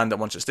understand it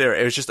once it's there.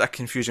 It was just a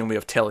confusing way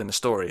of telling the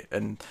story.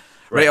 And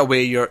right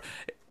away, right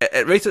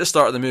at the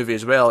start of the movie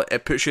as well,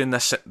 it puts you in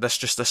this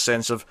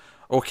sense of,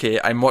 okay,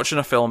 I'm watching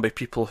a film by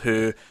people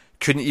who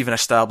couldn't even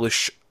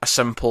establish a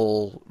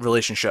simple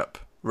relationship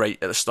right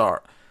at the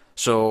start.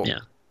 So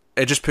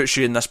it just puts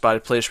you in this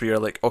bad place where you're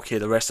like, okay,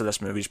 the rest of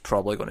this movie's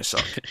probably going to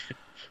suck.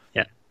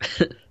 Yeah.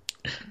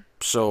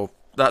 So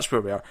that's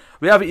where we are.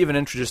 We haven't even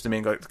introduced the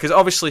main guy because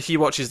obviously he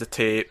watches the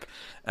tape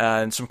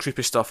and some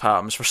creepy stuff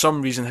happens. For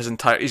some reason, he's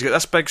got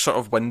this big sort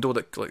of window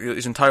that like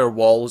his entire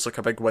wall is like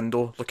a big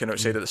window looking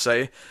outside of the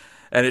city,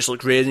 and it's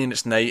like raining,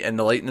 it's night, and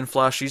the lightning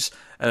flashes,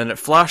 and then it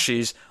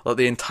flashes like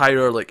the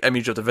entire like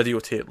image of the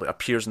videotape like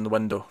appears in the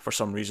window for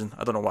some reason.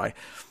 I don't know why.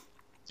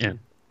 Yeah,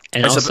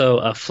 and it's also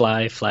a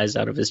fly flies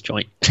out of his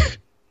joint.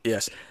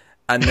 Yes.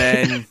 And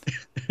then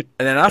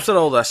after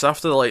all this,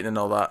 after the lightning and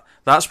all that,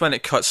 that's when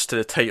it cuts to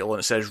the title and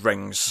it says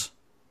Rings.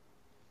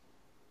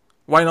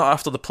 Why not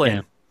after the plane?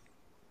 Yeah.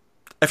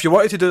 If you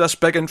wanted to do this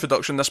big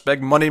introduction, this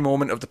big money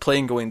moment of the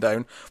plane going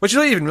down, which you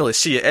don't even really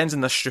see, it ends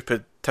in this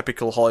stupid,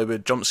 typical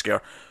Hollywood jump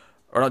scare.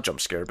 Or not jump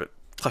scare, but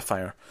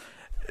cliffhanger.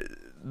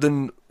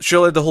 Then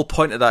surely the whole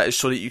point of that is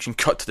so that you can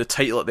cut to the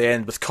title at the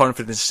end with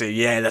confidence and say,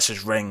 yeah, this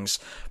is Rings.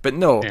 But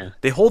no,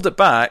 they hold it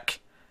back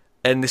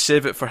and they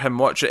save it for him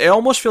watching it. It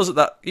almost feels like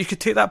that you could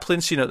take that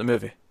plane scene out of the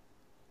movie.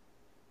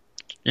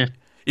 Yeah.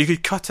 You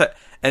could cut it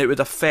and it would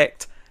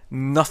affect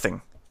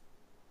nothing.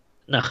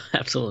 No,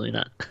 absolutely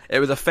not. It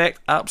would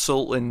affect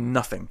absolutely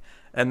nothing.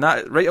 And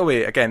that, right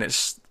away, again,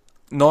 it's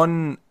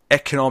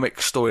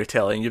non-economic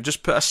storytelling. You've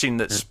just put a scene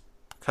that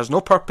has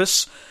no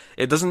purpose.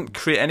 It doesn't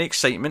create any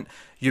excitement.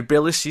 You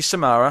barely see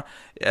Samara.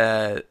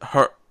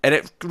 And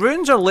it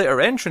ruins her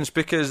later entrance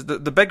because the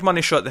big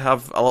money shot they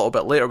have a little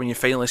bit later when you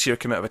finally see her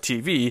come out of a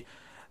TV,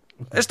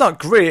 it's not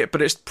great,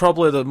 but it's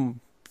probably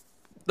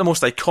the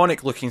most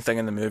iconic looking thing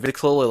in the movie. They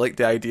clearly like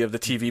the idea of the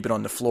TV being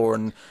on the floor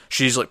and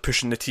she's like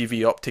pushing the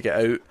TV up to get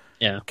out,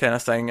 kind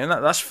of thing, and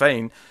that's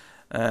fine.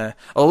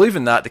 Although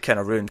even that they kind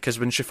of ruined because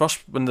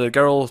when the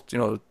girl,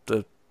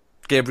 the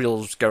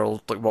Gabriel's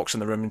girl, like walks in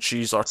the room and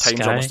she's our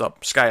time's almost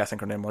up. Sky, I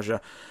think her name was.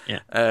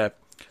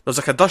 There's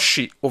like a dust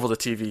sheet over the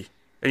TV.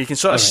 And you can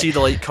sort of see the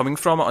light coming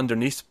from it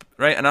underneath,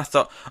 right? And I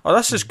thought, oh,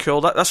 this is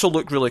cool. This will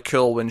look really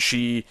cool when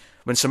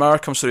Samara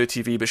comes through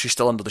the TV, but she's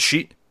still under the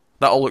sheet.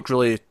 That'll look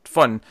really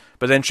fun.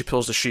 But then she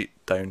pulls the sheet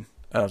down,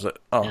 and I was like,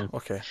 oh,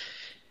 okay.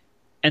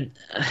 And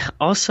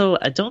also,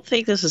 I don't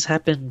think this has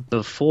happened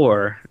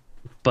before,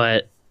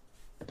 but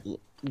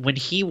when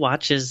he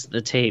watches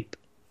the tape,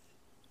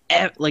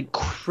 like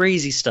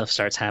crazy stuff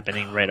starts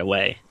happening right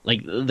away.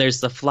 Like there's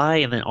the fly,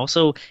 and then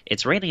also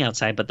it's raining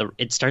outside, but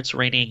it starts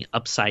raining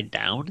upside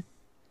down.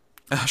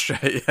 That's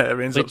right, yeah, it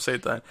rains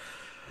upside down.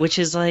 Which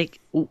is like,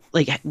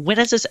 when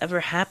has this ever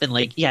happened?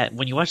 Like, yeah,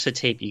 when you watch the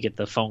tape, you get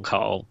the phone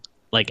call,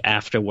 like,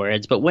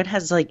 afterwards. But when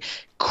has, like,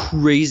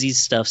 crazy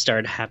stuff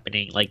started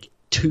happening, like,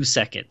 2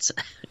 seconds,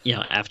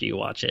 after you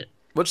watch it?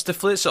 which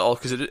deflates it all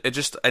because it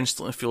just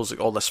instantly feels like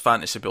all this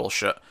fantasy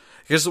bullshit.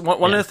 Because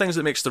one of the things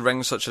that makes The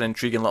Ring such an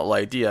intriguing little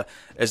idea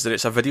is that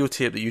it's a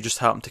videotape that you just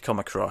happen to come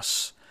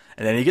across,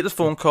 and then you get the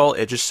phone call.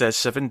 It just says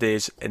 7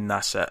 days, and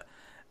that's it.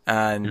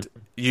 And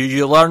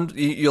you learn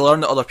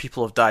that other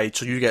people have died,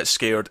 so you get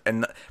scared.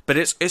 But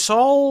it's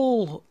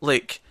all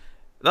like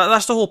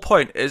that's the whole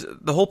point. Is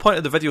the whole point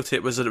of the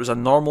videotape was that it was a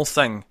normal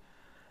thing,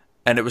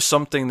 and it was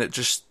something that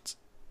just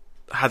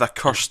had a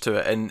curse to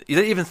it, and you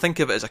didn't even think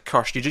of it as a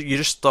curse. You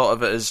just thought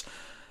of it as,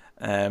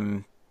 I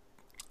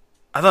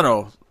don't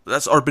know,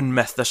 that's urban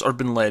myth, this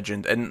urban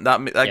legend, and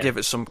that gave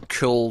it some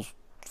cool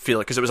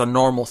feeling because it was a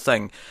normal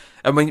thing.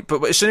 And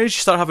but as soon as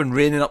you start having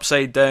raining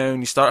upside down,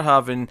 you start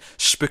having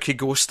spooky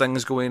ghost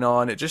things going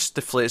on, it just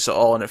deflates it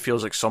all, and it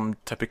feels like some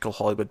typical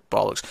Hollywood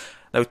bollocks.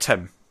 Now,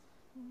 Tim.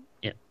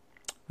 Yeah.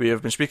 We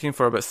have been speaking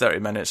for about 30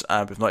 minutes,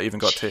 and we've not even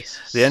got to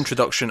the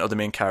introduction of the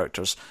main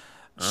characters.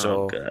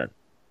 So, God.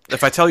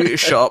 If I tell you to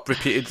shut up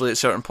repeatedly at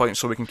certain points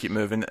so we can keep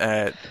moving,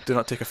 do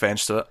not take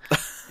offence to it.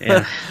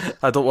 Yeah.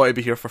 I don't want to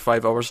be here for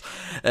 5 hours.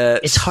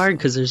 It's hard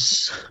because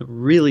there's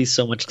really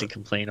so much to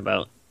complain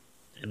about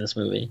in this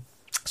movie.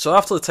 So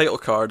after the title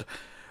card,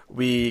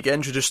 we get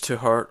introduced to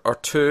our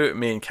two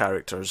main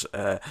characters,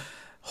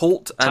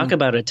 Holt and... Talk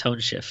about a tone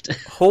shift.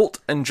 Holt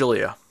and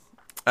Julia.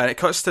 And it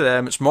cuts to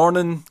them. It's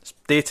morning, it's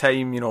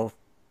daytime,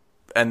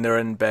 and they're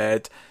in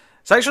bed.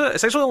 It's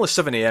actually only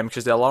 7 a.m.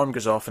 because the alarm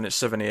goes off and it's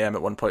 7 a.m.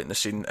 at one point in the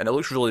scene, and it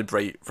looks really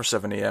bright for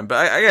 7 a.m.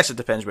 But I guess it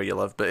depends where you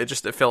live. But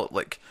it felt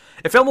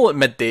more like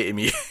midday to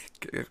me,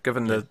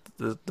 given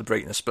the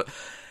brightness. But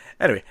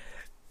anyway,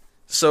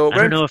 so I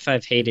don't know if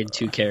I've hated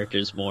two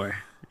characters more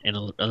in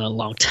a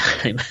long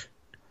time.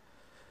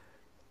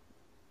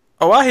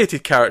 Oh, I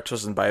hated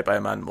characters in Bye Bye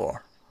Man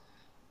more.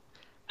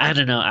 I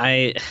don't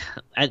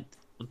know.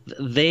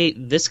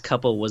 This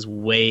couple was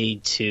way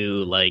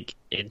too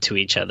into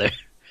each other.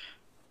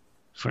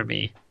 For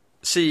me.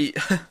 See,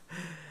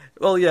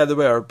 well, yeah, they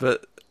were,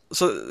 but...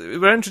 So,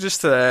 we're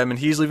introduced to them, and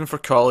he's leaving for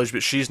college,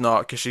 but she's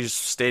not, because she's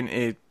staying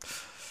to...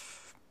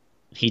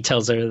 He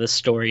tells her the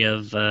story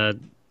of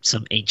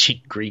some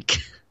ancient Greek.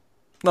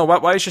 No,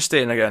 why is she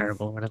staying again?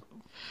 Terrible.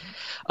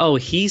 Oh,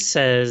 he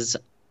says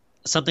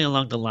something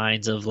along the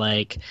lines of,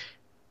 I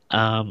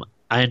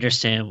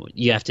understand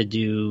you have to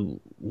do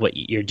what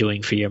you're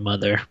doing for your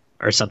mother,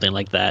 or something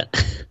like that.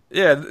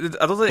 Yeah,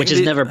 I don't think... Which is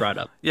never brought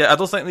up. Yeah, I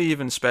don't think they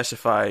even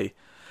specify...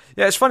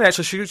 Yeah, it's funny,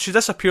 actually. She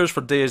disappears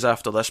for days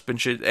after this, but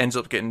she ends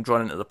up getting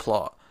drawn into the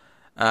plot.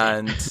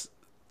 And... this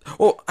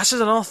is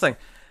another thing.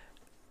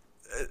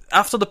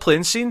 After the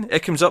plane scene,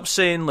 it comes up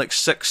saying,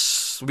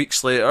 6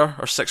 weeks later,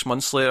 or 6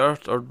 months later,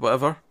 or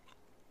whatever.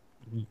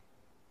 Mm-hmm.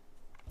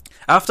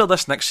 After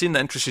this next scene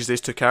that introduces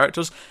these two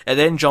characters, it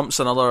then jumps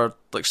another,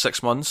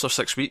 6 months or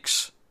 6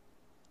 weeks.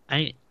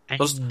 I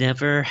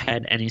never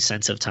had any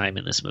sense of time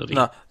in this movie.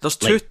 No, there's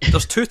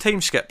two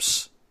time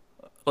skips,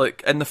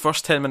 in the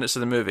first 10 minutes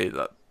of the movie.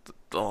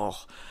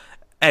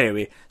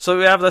 Anyway, so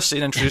we have this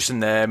scene introducing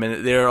them,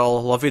 and they're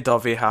all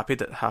lovey-dovey,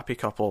 happy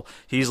couple.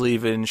 He's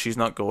leaving, she's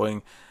not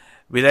going.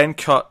 We then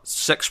cut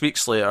 6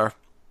 weeks later,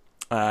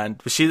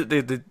 and we see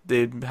that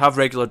they have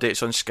regular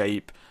dates on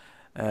Skype.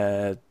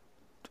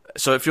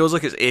 So it feels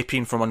like it's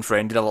aping from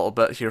Unfriended a little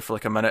bit here for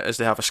a minute as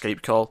they have a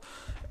Skype call.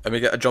 And we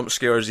get a jump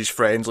scare as his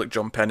friends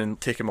jump in and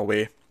take him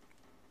away.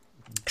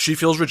 She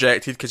feels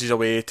rejected because he's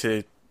away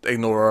to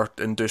ignore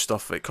her and do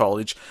stuff at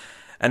college.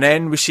 And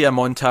then we see a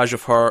montage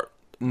of her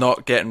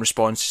not getting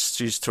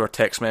responses to her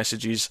text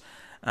messages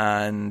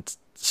and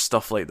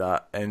stuff like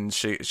that. And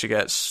she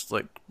gets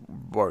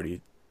worried,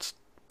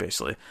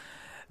 basically.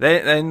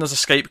 Then there's a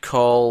Skype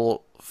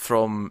call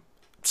from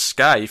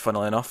Sky,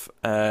 funnily enough,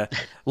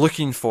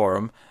 looking for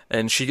him,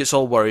 and she gets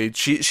all worried.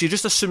 She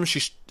just assumes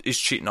he's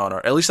cheating on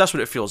her. At least that's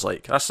what it feels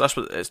like. That's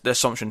what the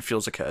assumption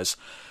feels like it is.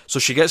 So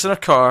she gets in her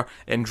car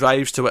and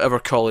drives to whatever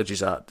college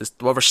he's at,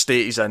 whatever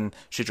state he's in.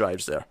 She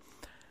drives there,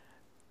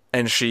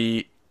 and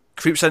she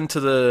creeps into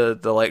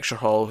the lecture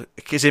hall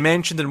because he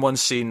mentioned in one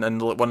scene in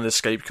one of the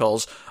Skype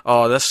calls,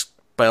 "Oh, this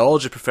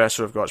biology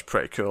professor I've got is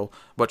pretty cool,"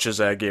 which is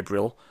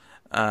Gabriel,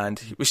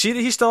 and we see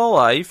that he's still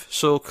alive.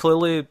 So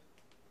clearly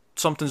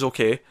something's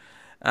okay,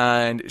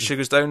 and she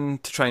goes down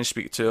to try and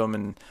speak to him,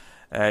 and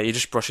he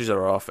just brushes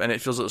her off, and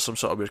it feels like some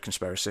sort of weird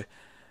conspiracy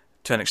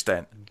to an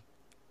extent.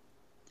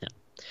 Yeah.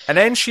 And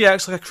then she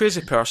acts like a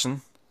crazy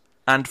person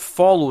and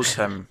follows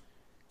him.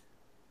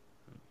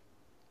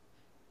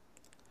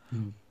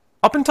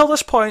 Up until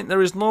this point,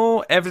 there is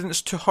no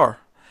evidence to her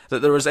that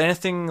there was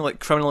anything like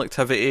criminal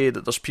activity,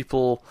 that there's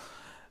people,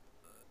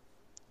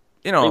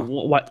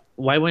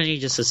 Why wouldn't you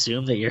just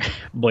assume that your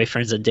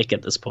boyfriend's a dick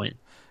at this point?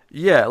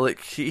 Yeah,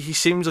 he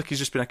seems like he's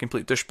just been a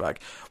complete douchebag.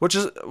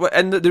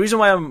 And the reason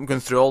why I'm going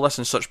through all this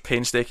in such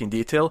painstaking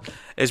detail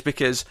is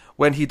because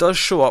when he does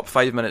show up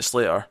 5 minutes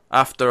later,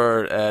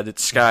 after the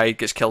Sky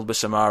gets killed by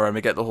Samara, and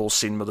we get the whole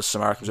scene where the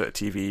Samara comes out of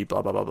TV,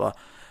 blah, blah, blah, blah,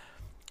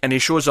 and he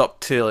shows up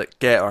to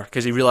get her,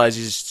 because he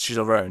realises she's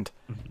around.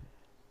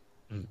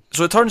 Mm-hmm.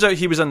 So it turns out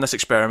he was in this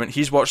experiment,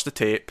 he's watched the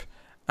tape,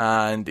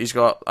 and he's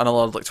got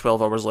another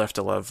 12 hours left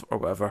to live, or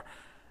whatever.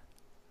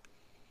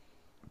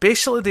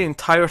 basically the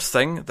entire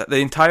thing, the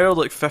entire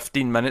like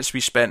 15 minutes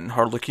we spent in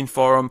her looking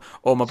for him,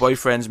 oh my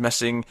boyfriend's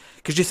missing,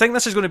 because you think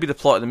this is going to be the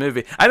plot of the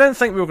movie. I didn't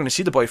think we were going to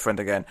see the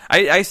boyfriend again.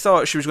 I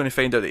thought she was going to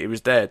find out that he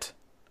was dead,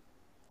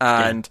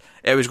 and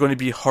it was going to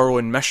be her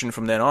own mission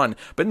from then on.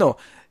 But no,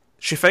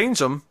 she finds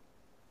him,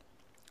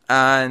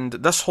 and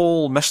this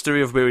whole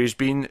mystery of where he's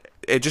been,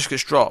 it just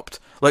gets dropped.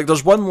 Like,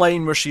 there's one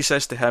line where she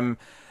says to him,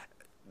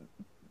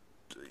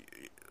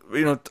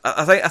 you know,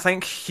 I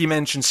think he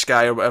mentioned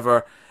Sky or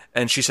whatever,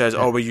 and she says,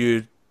 "Oh, were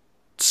you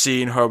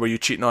seeing her? Were you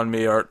cheating on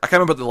me?" Or I can't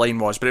remember what the line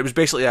was, but it was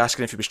basically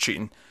asking if he was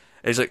cheating.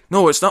 And he's like,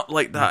 "No, it's not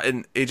like that,"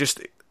 and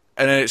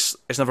then it's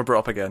never brought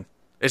up again.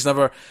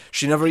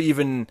 She never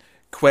even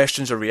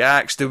questions or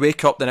reacts. They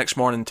wake up the next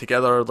morning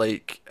together,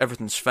 like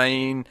everything's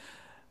fine.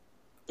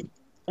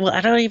 Well, I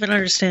don't even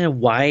understand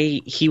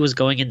why he was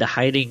going into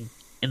hiding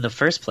in the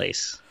first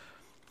place.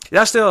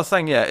 That's the other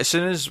thing, yeah. As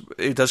soon as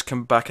he does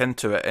come back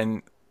into it,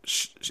 and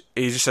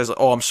he just says,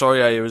 "Oh, I'm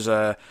sorry, I was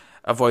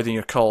avoiding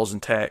your calls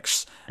and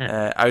texts.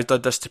 I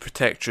did this to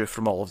protect you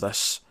from all of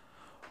this."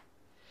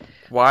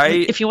 Why?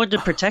 If you wanted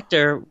to protect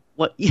her,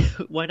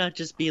 why not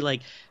just be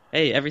like,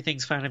 "Hey,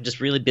 everything's fine. I'm just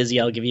really busy.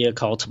 I'll give you a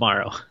call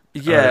tomorrow."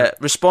 Yeah,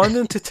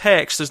 responding to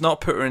text does not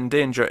put her in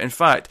danger. In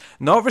fact,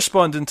 not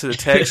responding to the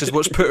text is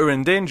what's put her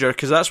in danger,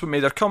 because that's what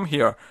made her come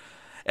here.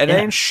 And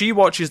then she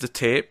watches the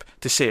tape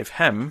to save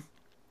him,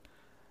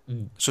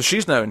 so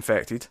she's now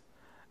infected,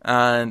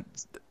 and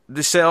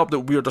they set up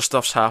that weirder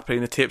stuff's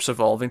happening, the tape's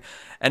evolving,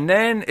 and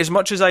then, as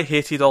much as I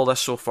hated all this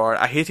so far,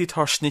 I hated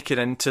her sneaking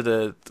into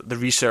the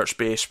research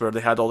base where they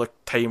had all the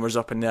timers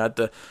up, and they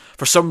had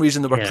for some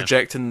reason they were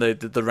projecting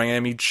the ring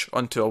image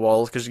onto a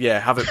wall, because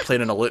have it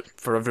playing in a loop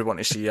for everyone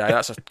to see.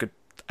 That's a good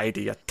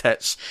idea,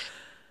 tits.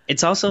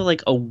 It's also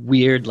like a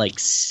weird, like,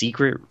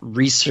 secret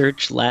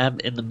research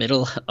lab in the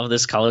middle of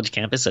this college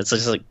campus. It's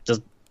just like,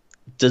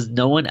 does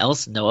no one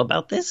else know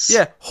about this?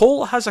 Yeah,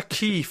 Holt has a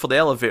key for the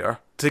elevator.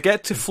 To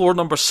get to floor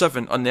number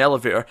 7 on the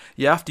elevator,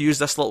 you have to use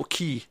this little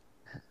key.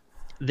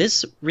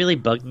 This really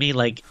bugged me.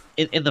 Like,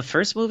 in the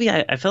first movie,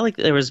 I felt like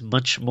there was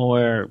much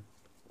more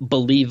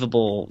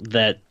believable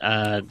that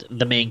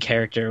the main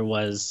character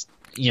was,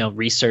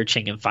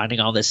 researching and finding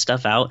all this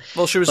stuff out.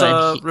 Well, she was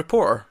a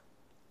reporter.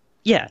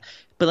 Yeah,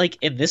 but, like,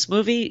 in this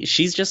movie,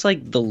 she's just,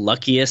 like, the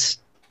luckiest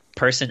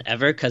person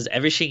ever, because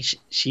everything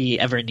she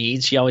ever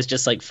needs, she always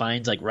just, like,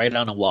 finds, like, right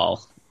on a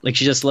wall. Like,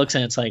 she just looks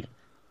and it's like,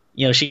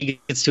 she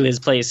gets to his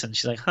place and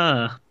she's like,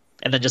 huh.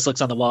 And then just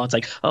looks on the wall and it's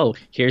like, oh,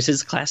 here's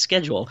his class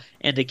schedule.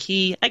 And a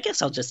key, I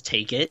guess I'll just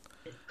take it.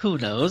 Who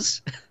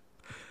knows?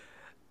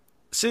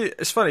 See,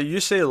 it's funny, you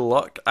say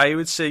luck. I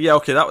would say, yeah,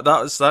 okay,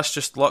 that's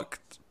just luck.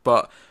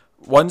 But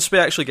once we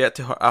actually get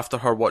to her, after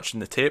her watching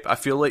the tape, I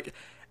feel like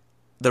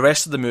the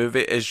rest of the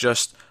movie is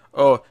just,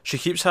 oh, she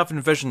keeps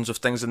having visions of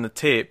things in the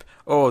tape.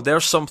 Oh,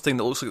 there's something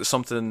that looks like there's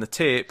something in the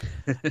tape.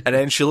 And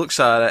then she looks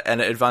at it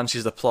and it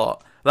advances the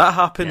plot. That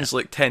happens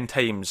like 10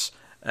 times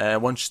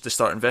once they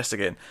start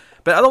investigating.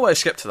 But I don't want to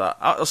skip to that.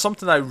 There's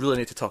something I really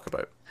need to talk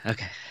about.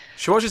 Okay.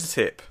 She watches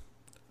the tape.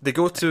 They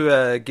go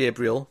to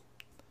Gabriel,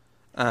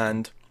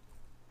 and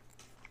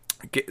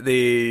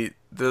he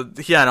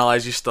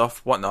analyses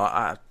stuff,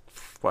 whatnot,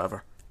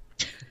 whatever.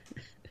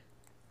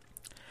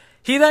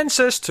 He then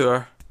says to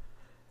her,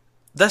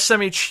 this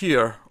image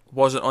here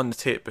wasn't on the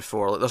tape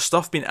before. Like, there's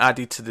stuff being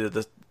added to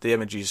the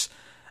images,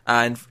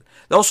 and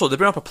also they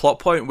bring up a plot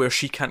point where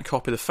she can't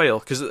copy the file,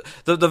 because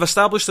they've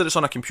established that it's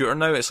on a computer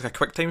now. It's like a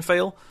QuickTime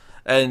file,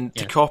 and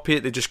to copy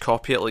it, they just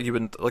copy it like you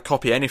would like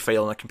copy any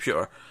file on a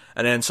computer,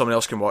 and then someone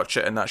else can watch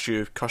it, and that's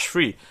you cuss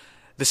free.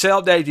 They set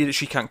up the idea that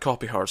she can't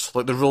copy hers,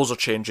 like the rules are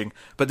changing,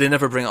 but they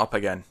never bring it up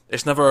again.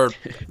 It never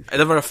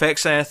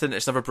affects anything.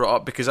 It's never brought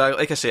up because,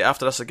 like I say,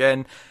 after this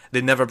again,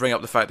 they never bring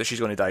up the fact that she's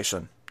going to die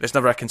soon. It's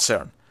never a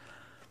concern.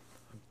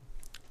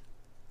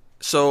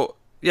 So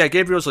yeah,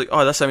 Gabriel's like,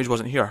 oh, this image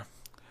wasn't here.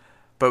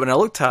 But when I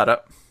looked at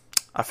it,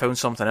 I found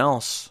something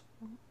else.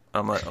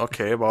 I'm like,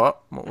 okay,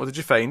 what did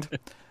you find?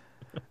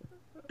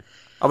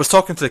 I was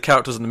talking to the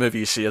characters in the movie,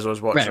 you see, as I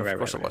was watching. Of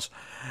course it was.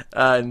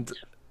 And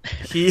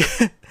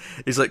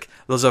he's like,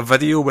 there's a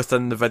video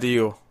within the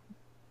video.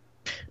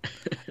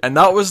 And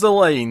that was the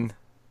line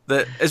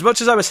that, as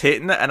much as I was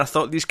hating it, and I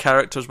thought these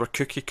characters were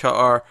cookie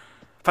cutter,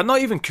 but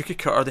not even cookie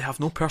cutter, they have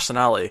no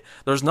personality.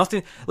 There's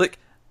nothing, like,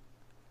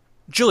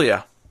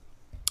 Julia.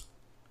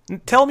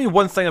 Tell me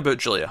one thing about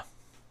Julia.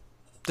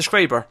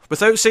 Describe her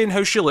without saying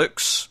how she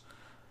looks.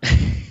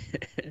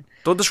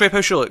 Don't describe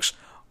how she looks.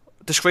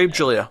 Describe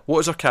Julia. What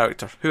is her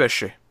character? Who is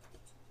she?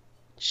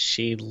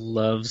 She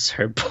loves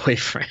her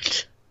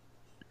boyfriend.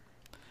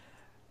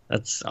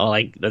 That's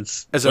all.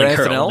 That's. Is there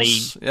anything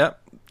else? Yeah.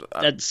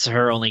 That's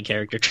her only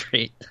character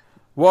trait.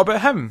 What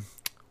about him?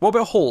 What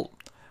about Holt?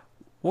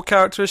 What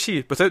character is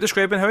he? Without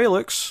describing how he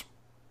looks.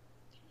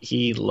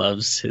 He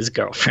loves his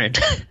girlfriend.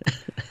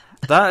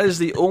 That is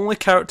the only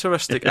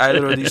characteristic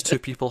either of these two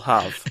people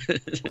have.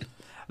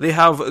 They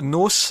have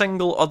no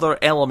single other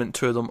element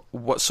to them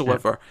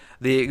whatsoever. Yeah.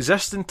 They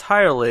exist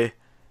entirely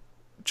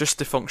just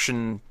to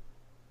function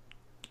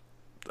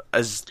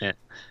as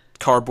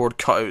cardboard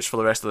cutouts for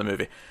the rest of the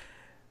movie.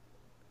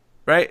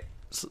 right?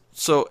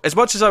 So as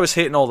much as I was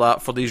hating all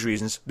that for these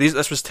reasons,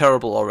 this was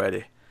terrible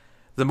already.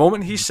 The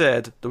moment he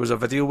said there was a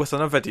video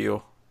within a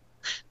video,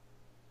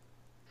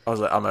 I was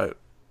like, I'm out.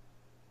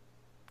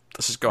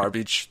 This is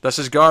garbage. This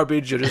is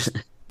garbage.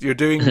 You're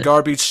doing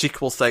garbage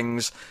sequel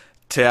things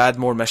to add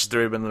more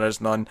mystery when there is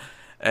none.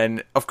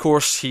 And of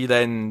course he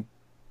then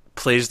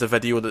plays the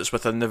video that's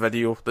within the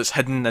video that's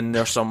hidden in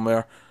there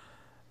somewhere.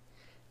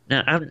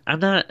 Now, I'm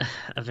not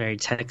a very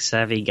tech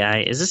savvy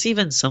guy. Is this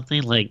even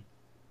something like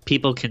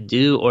people can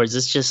do, or is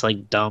this just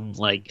like dumb?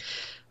 Like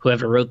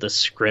whoever wrote the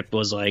script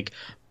was like,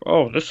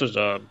 "Oh, this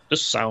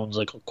sounds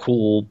like a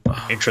cool,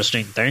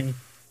 interesting thing."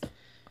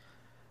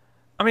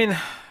 I mean,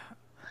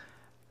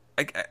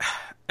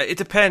 it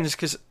depends,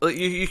 because like,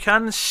 you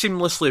can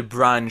seamlessly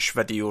branch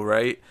video,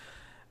 right?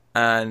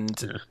 And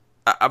Yeah.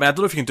 I mean, I don't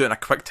know if you can do it in a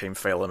QuickTime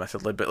file,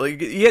 admittedly, but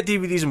like you get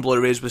DVDs and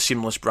Blu-rays with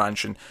seamless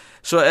branching.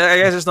 So I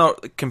guess it's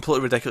not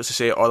completely ridiculous to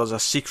say, oh, there's a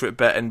secret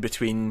bit in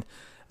between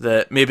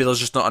that maybe there's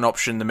just not an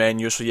option in the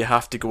menu, so you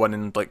have to go in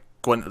and like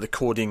go into the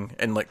coding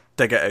and like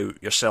dig it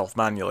out yourself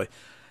manually.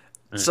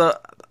 So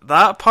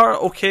that part,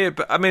 okay,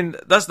 but I mean,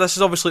 this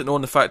is obviously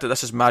knowing the fact that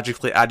this is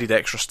magically added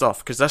extra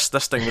stuff, because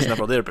this thing was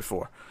never there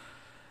before.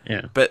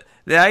 Yeah. But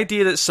the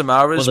idea that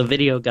Samara's... Well, the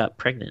video got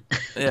pregnant.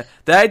 Yeah,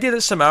 the idea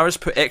that Samara's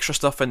put extra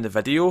stuff in the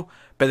video,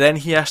 but then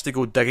he has to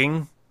go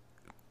digging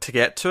to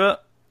get to it,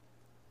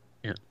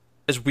 Yeah.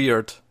 is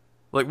weird.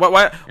 Like,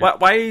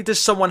 why does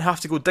someone have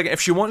to go digging?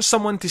 If she wants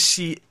someone to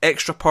see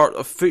extra part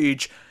of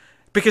footage,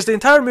 because the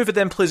entire movie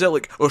then plays out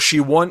like, oh, she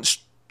wants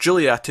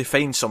Julia to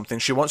find something,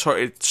 she wants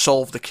her to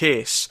solve the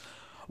case.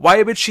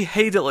 Why would she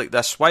hide it like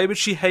this? Why would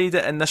she hide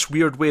it in this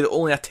weird way that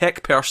only a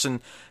tech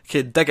person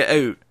could dig it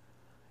out?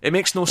 It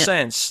makes no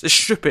sense. It's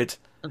stupid.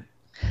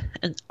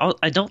 And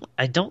I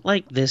don't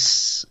like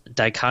this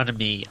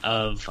dichotomy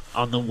of,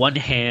 on the one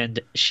hand,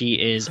 she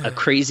is a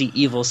crazy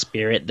evil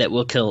spirit that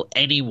will kill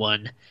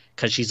anyone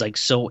because she's like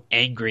so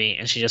angry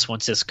and she just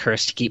wants this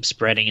curse to keep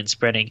spreading and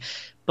spreading.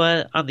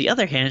 But on the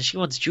other hand, she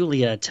wants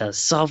Julia to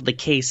solve the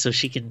case so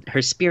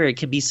her spirit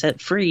can be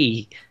set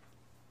free.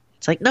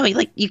 It's like, no,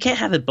 you can't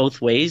have it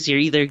both ways. You're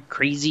either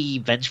crazy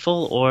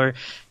vengeful, or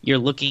you're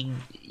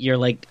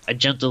like a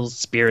gentle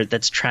spirit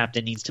that's trapped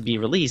and needs to be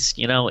released.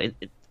 You know, I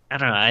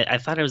don't know. I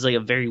thought it was like a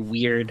very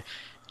weird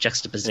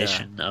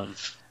juxtaposition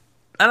of.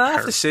 And I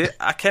have to say,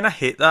 I kind of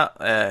hate that.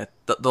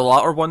 The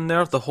latter one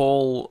there, the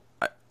whole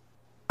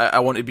I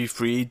want to be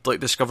freed, like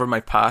discover my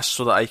past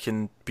so that I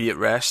can be at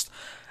rest.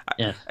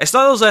 Yeah. It's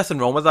not that there's anything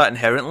wrong with that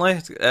inherently,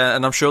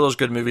 and I'm sure there's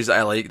good movies that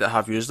I like that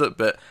have used it,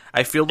 but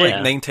I feel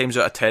like 9 times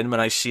out of 10 when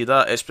I see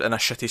that, it's in a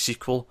shitty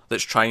sequel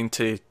that's trying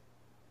to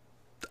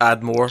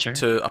add more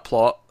to a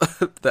plot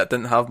that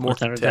didn't have more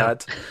to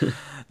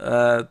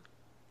add.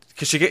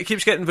 Because she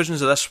keeps getting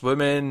visions of this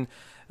woman.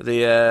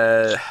 They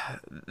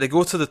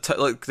go to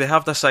like they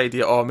have this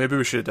idea. Oh, maybe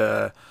we should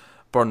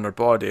burn their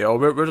body. Oh,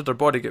 where did their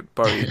body get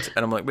buried?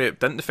 And I'm like, wait,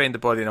 didn't they find the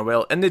body in a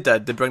well? And they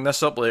did. They bring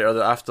this up later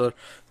that after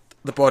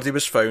the body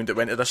was found, it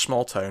went to this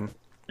small town.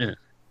 Yeah.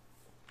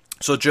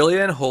 So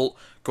Julia and Holt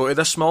go to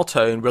this small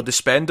town where they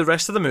spend the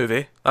rest of the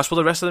movie. That's where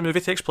the rest of the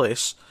movie takes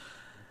place.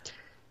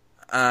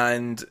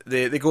 And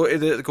they go to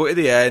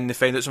the end. They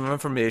find out some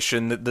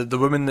information. The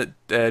woman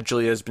that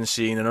Julia has been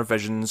seeing in her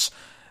visions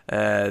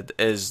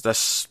is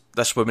this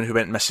woman who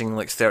went missing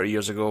like 30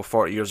 years ago,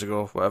 40 years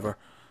ago, whatever.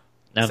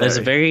 Now, 30. there's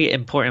a very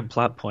important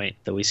plot point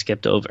that we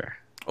skipped over.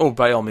 Oh,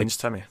 by all means,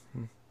 Timmy.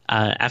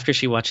 After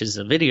she watches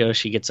the video,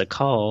 she gets a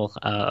call,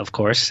 of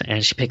course,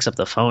 and she picks up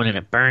the phone and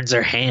it burns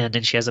her hand,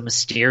 and she has a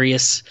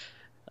mysterious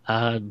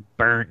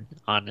burn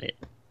on it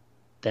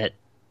that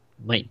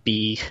might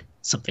be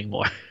something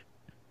more.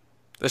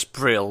 This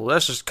braille,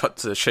 let's just cut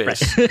to the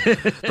chase.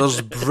 Right. There's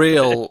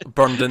braille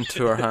burned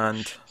into her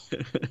hand.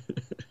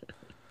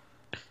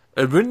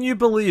 And wouldn't you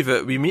believe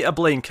it, we meet a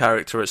blind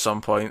character at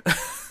some point.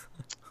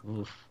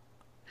 Oof.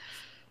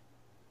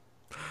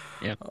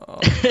 Yeah. Oh,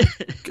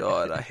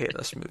 God, I hate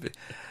this movie.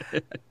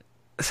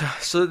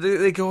 So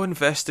they go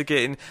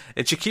investigating,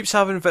 and she keeps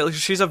having like, she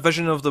sees a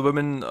vision of the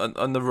woman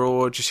on the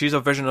road. She sees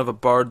a vision of a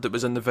bird that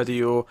was in the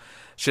video.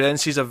 She then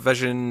sees a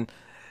vision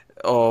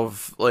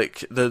of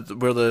like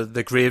where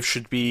the grave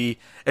should be.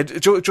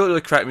 It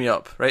really cracked me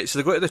up, right? So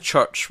they go to the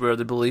church where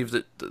they believe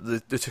that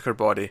they took her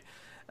body,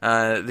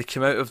 and they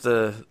come out of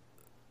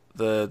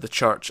the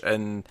church,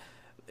 and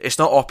it's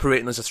not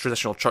operating as a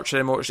traditional church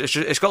anymore.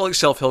 It's got like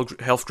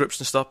self-help groups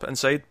and stuff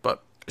inside,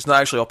 but it's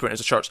not actually operating as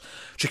a church.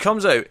 She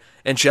comes out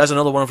and she has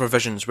another one of her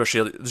visions where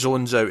she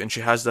zones out, and she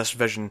has this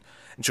vision,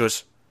 and she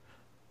goes,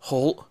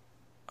 "Holt,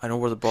 I know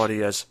where the body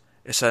is.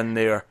 It's in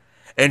there."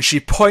 And she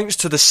points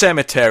to the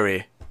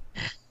cemetery.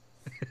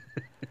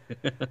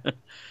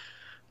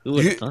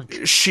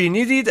 She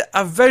needed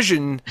a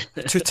vision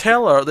to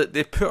tell her that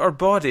they put her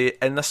body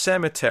in the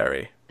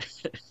cemetery.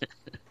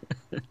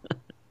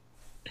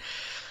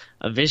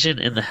 A vision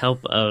and the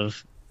help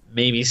of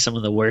maybe some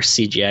of the worst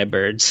CGI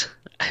birds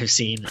I've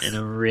seen in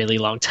a really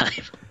long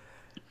time.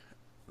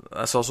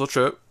 That's also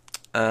true.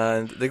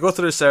 And they go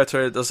through the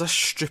cemetery. There's this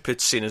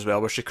stupid scene as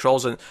well where she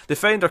crawls in. They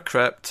find her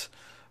crypt,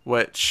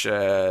 which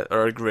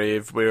or a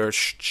grave where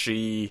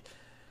she.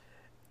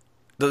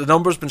 The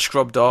number's been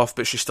scrubbed off,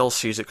 but she still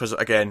sees it because,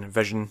 again,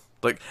 vision.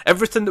 Like,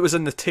 everything that was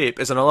in the tape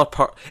is another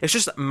part. It's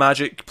just a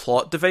magic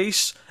plot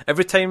device.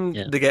 Every time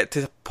they get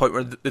to the point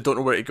where they don't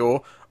know where to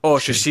go,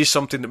 she sees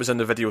something that was in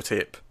the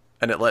videotape,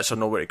 and it lets her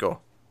know where to go.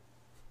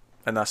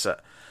 And that's it.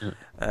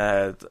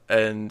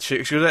 And she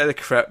goes out of the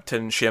crypt,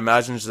 and she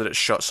imagines that it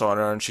shuts on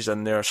her, and she's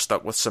in there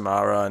stuck with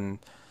Samara, and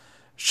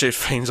she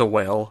finds a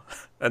well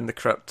in the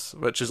crypt,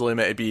 which is only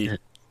meant to be...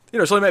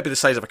 it's only meant to be the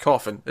size of a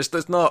coffin.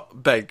 It's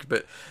not big,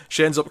 but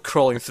she ends up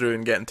crawling through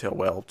and getting to a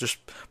well, just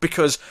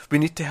because we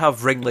need to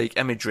have ring-like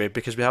imagery,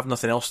 because we have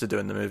nothing else to do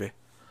in the movie.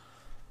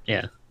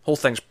 Yeah. Whole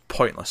thing's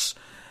pointless.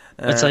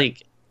 It's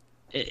like,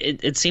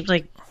 it seems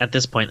like at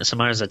this point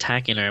Samara's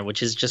attacking her,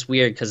 which is just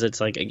weird, because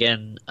it's like,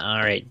 again,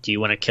 alright, do you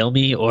want to kill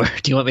me, or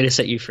do you want me to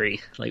set you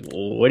free? Like,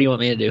 what do you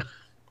want me to do?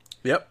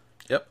 Yep,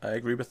 I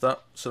agree with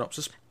that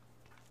synopsis.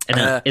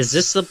 And is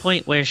this the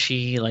point where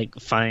she, like,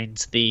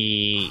 finds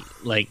the,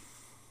 like,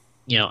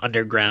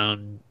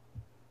 underground,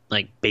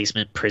 like,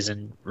 basement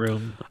prison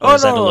room? Or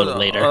is that a little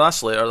later? Oh,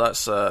 that's later.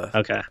 That's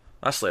okay.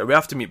 That's later. We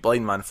have to meet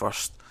Blind Man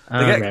first.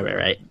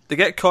 Right. They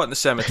get caught in the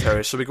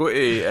cemetery, so we go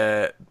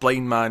to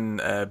Blind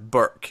Man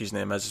Burke. His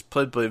name is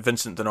played by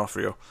Vincent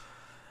D'Onofrio,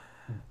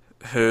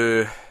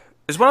 who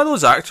is one of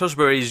those actors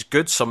where he's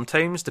good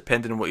sometimes,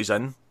 depending on what he's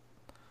in,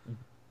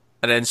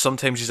 and then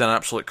sometimes he's in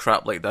absolute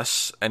crap like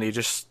this, and he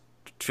just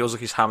feels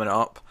like he's hamming it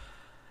up.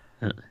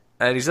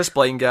 And he's this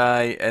blind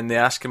guy, and they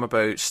ask him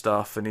about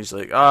stuff, and he's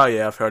like, "Oh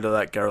yeah, I've heard of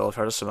that girl, I've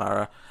heard of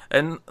Samara."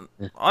 And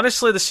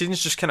honestly, the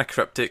scene's just kind of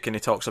cryptic, and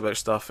he talks about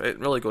stuff. It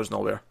really goes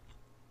nowhere.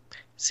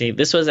 See,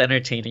 this was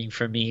entertaining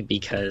for me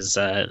because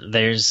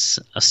there's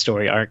a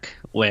story arc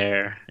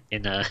where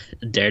in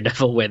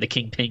Daredevil where the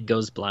Kingpin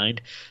goes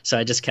blind. So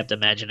I just kept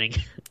imagining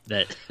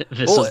that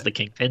this was the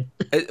Kingpin.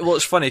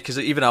 It's funny because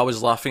even I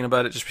was laughing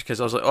about it just because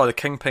I was like, "Oh, the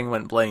Kingpin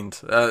went blind,"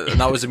 and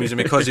that was amusing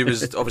because he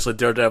was obviously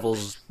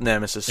Daredevil's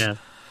nemesis. Yeah.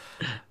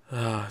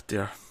 Oh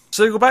dear.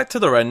 So they go back to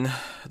their inn,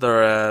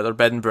 their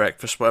bed and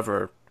breakfast,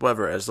 whatever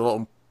it is. The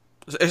little.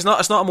 It's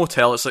not a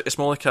motel. It's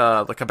more like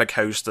a big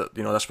house that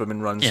this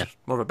woman runs. Yeah.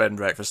 More of a bed and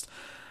breakfast.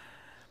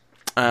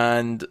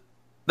 And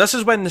this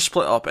is when they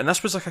split up, and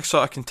this was like a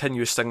sort of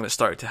continuous thing that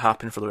started to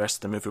happen for the rest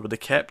of the movie, where they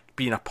kept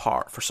being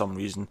apart for some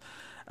reason,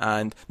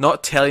 and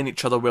not telling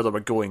each other where they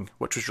were going,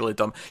 which was really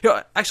dumb.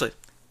 Actually,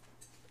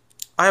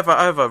 I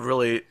have a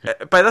really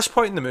by this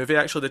point in the movie,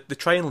 actually, they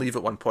try and leave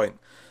at one point,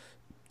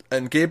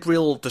 and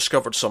Gabriel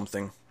discovered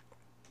something,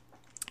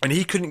 and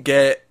he couldn't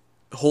get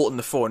Holt on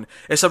the phone.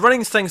 It's a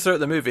running thing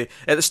throughout the movie.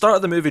 At the start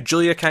of the movie,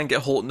 Julia can't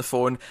get Holt on the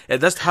phone. At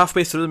this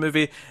halfway through the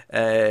movie,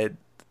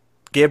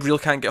 Gabriel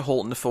can't get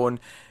Holt on the phone,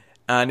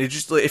 and he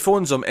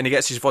phones him and he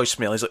gets his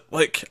voicemail. He's like,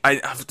 "Look,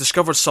 I've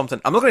discovered something.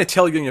 I'm not going to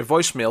tell you in your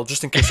voicemail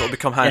just in case it'll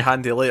become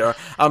handy later.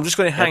 I'm just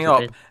going to hang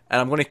up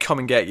and I'm going to come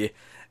and get you."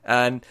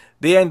 And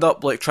they end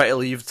up trying to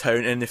leave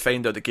town, and they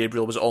find out that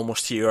Gabriel was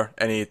almost here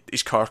and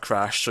his car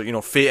crashed.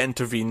 So fate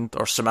intervened,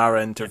 or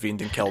Samara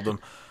intervened and killed him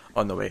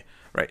on the way.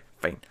 Right,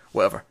 fine,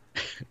 whatever.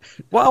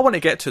 What I want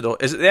to get to though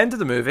is at the end of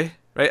the movie,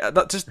 right?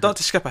 Not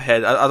to skip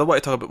ahead. I don't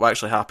want to talk about what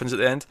actually happens at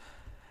the end,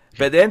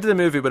 but at the end of the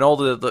movie, when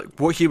all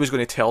what he was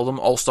going to tell them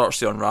all starts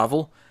to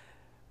unravel.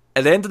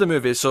 At the end of the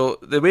movie, so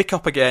they wake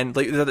up again,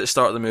 like they did at the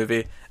start of the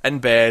movie, in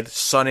bed,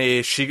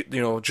 sunny.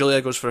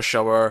 Julia goes for a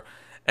shower,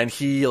 and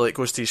he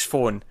goes to his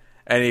phone,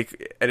 and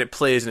it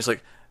plays, and it's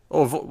like,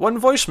 "Oh, one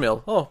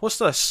voicemail. Oh, what's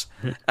this?"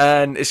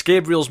 And it's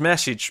Gabriel's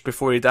message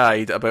before he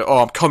died about,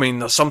 "Oh, I'm coming.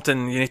 There's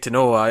something you need to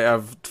know.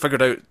 I've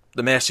figured out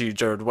the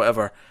message," or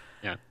whatever.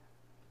 Yeah.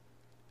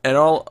 And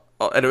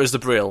it was the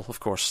Braille, of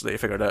course, that he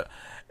figured out.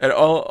 And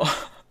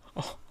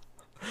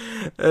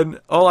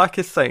all I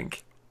could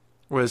think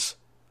was,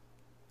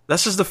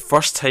 this is the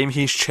first time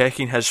he's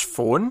checking his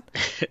phone,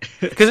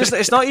 because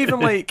it's not even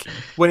like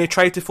when he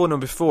tried to phone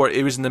him before.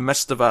 He was in the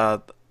midst of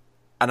an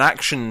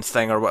action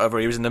thing or whatever.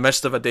 He was in the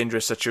midst of a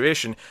dangerous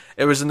situation.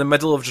 It was in the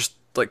middle of just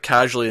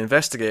casually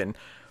investigating.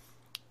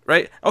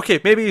 Right? Okay,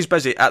 maybe he's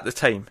busy at the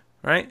time,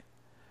 right?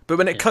 But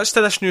when it cuts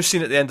to this new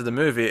scene at the end of the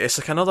movie, it's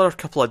like another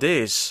couple of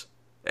days.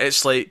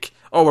 It's like,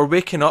 oh, we're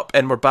waking up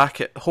and we're back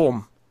at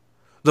home.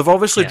 They've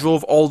obviously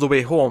drove all the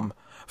way home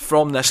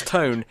from this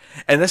town,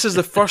 and this is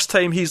the first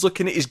time he's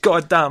looking at his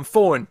goddamn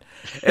phone.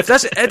 If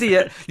this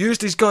idiot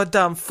used his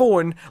goddamn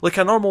phone like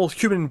a normal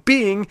human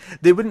being,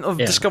 they wouldn't have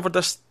discovered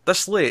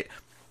this late.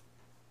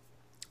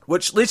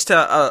 Which leads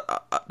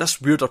to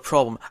this weirder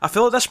problem. I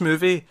feel like this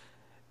movie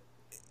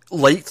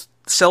liked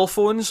cell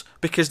phones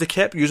because they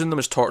kept using them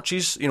as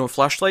torches,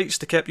 flashlights.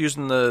 They kept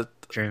using the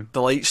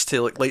lights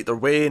to light their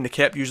way, and they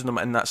kept using them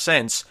in that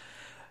sense.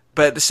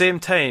 But at the same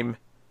time,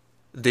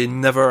 they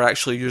never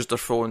actually used their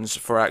phones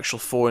for actual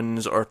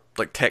phones or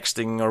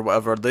texting or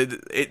whatever.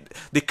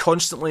 They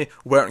constantly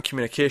weren't in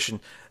communication.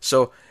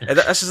 So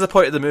this is the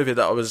point of the movie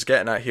that I was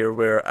getting at here,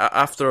 where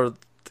after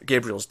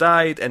Gabriel's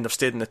died and they've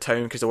stayed in the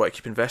town because they want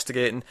to keep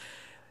investigating,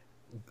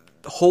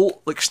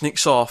 Holt like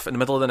sneaks off in the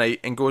middle of the night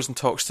and goes and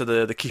talks to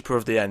the keeper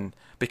of the inn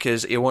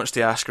because he wants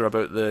to ask her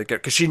about the girl,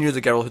 because she knew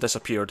the girl who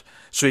disappeared.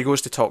 So he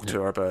goes to talk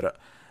to her about it,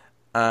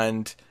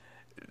 and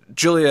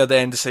Julia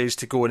then decides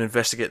to go and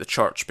investigate the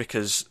church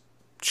because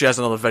she has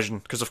another vision.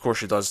 Because of course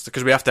she does,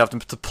 because we have to have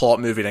the plot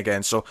moving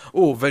again. So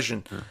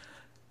vision,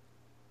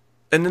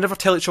 and they never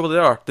tell each other where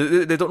they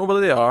are. They don't know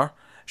where they are.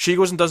 She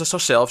goes and does this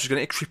herself. She's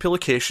going to creepy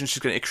locations.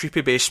 She's going to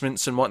creepy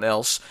basements and what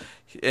else,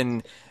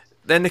 and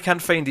then they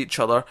can't find each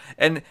other.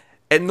 And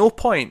at no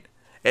point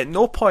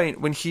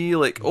when he I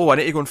need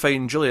to go and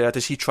find Julia,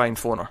 does he try and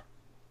phone her.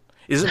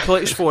 He doesn't pull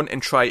out his phone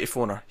and try to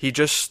phone her. He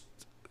just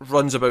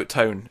runs about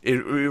town. He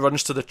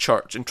runs to the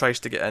church and tries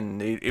to get in.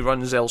 He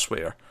runs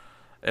elsewhere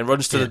and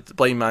runs to the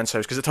blind man's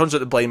house, because it turns out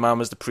the blind man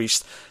was the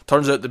priest.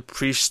 Turns out the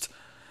priest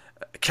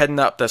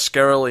kidnapped this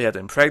girl he had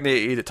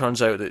impregnated. It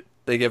turns out that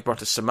they gave birth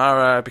to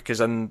Samara, because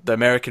in the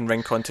American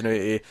Ring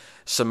continuity,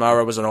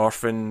 Samara was an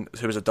orphan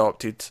who was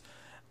adopted,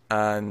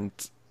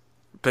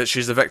 but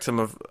she's the victim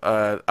of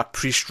a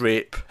priest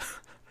rape,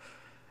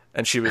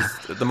 and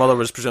the mother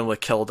was presumably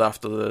killed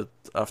after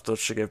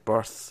she gave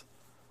birth,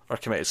 or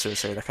committed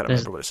suicide. I can't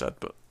remember what it said,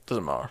 but it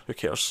doesn't matter. Who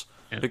cares?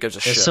 Who gives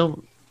a shit?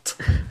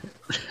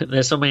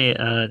 There's so many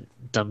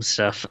dumb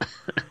stuff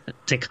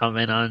to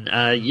comment on.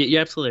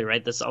 You're absolutely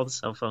right. All the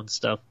cell phone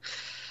stuff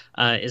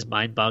is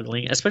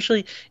mind-boggling,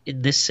 especially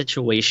in this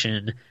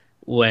situation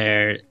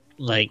where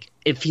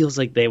it feels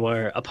like they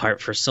were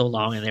apart for so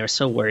long and they were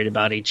so worried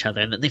about each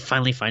other, and then they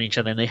finally find each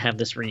other and they have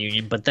this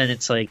reunion. But then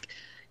it's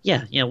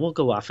we'll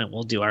go off and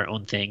we'll do our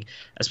own thing,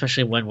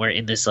 especially when we're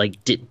in this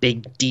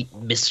big deep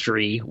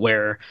mystery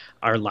where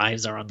our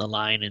lives are on the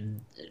line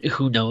and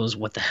who knows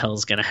what the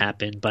hell's going to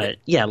happen. But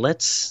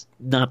let's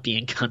not be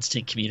in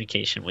constant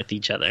communication with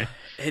each other.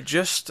 It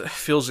just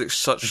feels like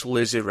such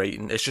lazy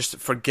writing. It's just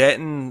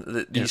forgetting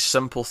that these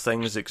simple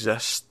things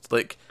exist.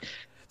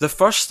 The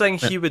first thing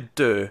he would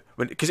do,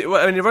 because he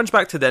runs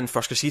back to the inn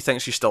first because he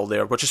thinks she's still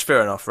there, which is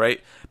fair enough,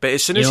 right? But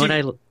as soon as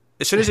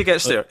he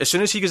gets there, as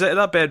soon as he goes out of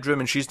that bedroom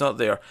and she's not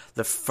there,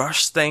 the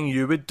first thing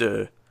you would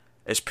do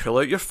is pull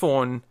out your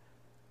phone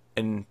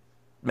and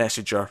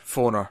message her,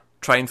 phone her,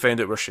 try and find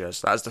out where she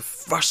is. That's the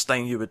first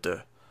thing you would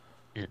do.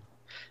 Yeah.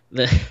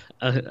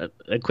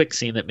 A quick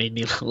scene that made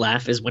me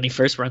laugh is when he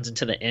first runs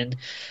into the inn,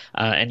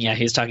 and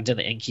he's talking to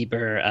the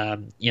innkeeper,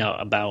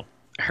 about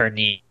her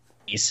niece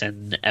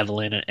and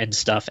Evelyn and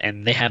stuff,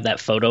 and they have that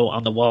photo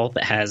on the wall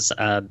that has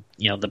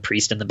the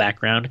priest in the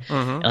background.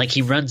 Mm-hmm. And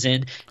he runs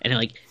in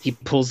and he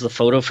pulls the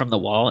photo from the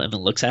wall and then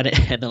looks at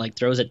it and then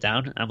throws it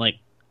down. I'm like,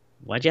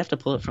 why'd you have to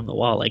pull it from the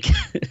wall? I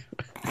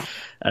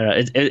don't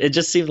know, it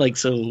just seemed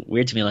so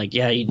weird to me.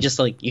 You just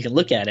you can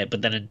look at it,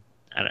 but then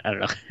I don't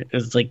know, it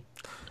was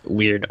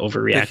weird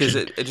overreaction, because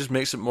it just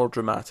makes it more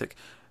dramatic.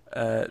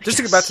 Just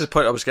to get back to the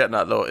point I was getting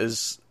at though,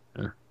 is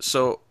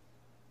so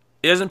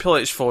he doesn't pull out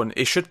his phone.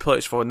 He should pull out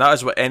his phone. That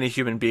is what any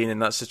human being in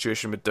that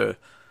situation would do.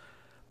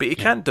 But he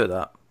can't do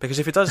that, because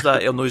if he does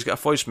that, he'll know he's got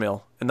a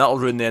voicemail, and that'll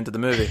ruin the end of the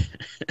movie.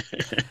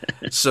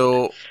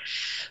 So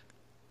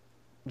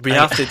we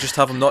have to just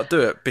have him not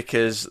do it,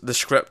 because the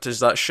script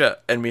is that shit,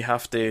 and we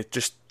have to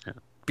just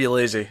be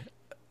lazy.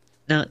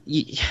 Now,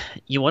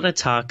 you want to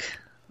talk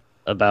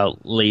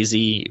about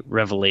lazy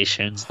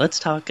revelations? Let's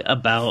talk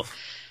about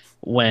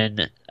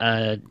when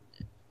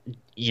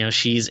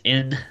she's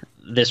in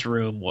this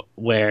room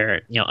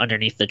where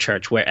underneath the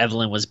church where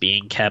Evelyn was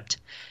being kept,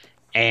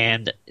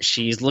 and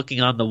she's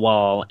looking on the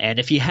wall, and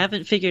if you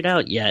haven't figured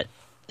out yet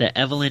that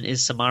Evelyn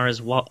is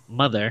Samara's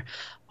mother,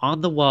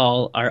 on the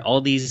wall are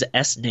all these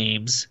S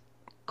names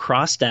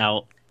crossed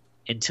out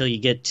until you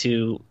get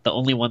to the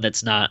only one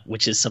that's not,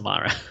 which is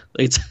Samara.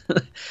 It's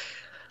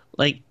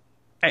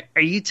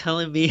are you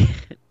telling me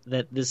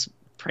that this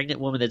pregnant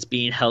woman that's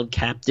being held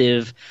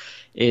captive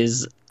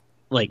is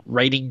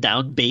writing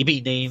down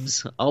baby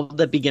names, all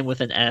that begin with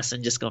an S,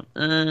 and just going,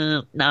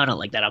 no, I don't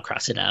like that, I'll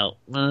cross it out.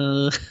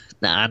 Nah,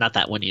 not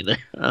that one either.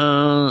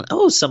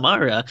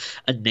 Samara,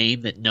 a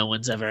name that no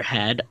one's ever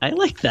had. I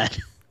like that.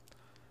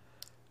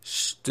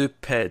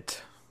 Stupid.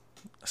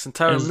 This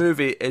entire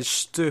movie is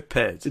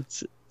stupid.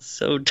 It's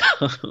so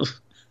dumb.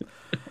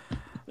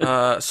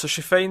 So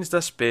she finds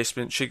this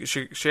basement.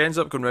 She ends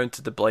up going round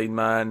to the blind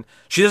man.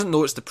 She doesn't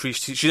know it's the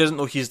priest. She doesn't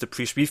know he's the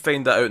priest. We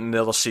find that out in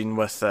the other scene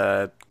with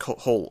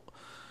Holt.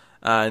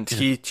 And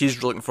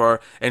he's looking for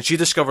her, and she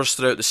discovers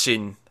throughout the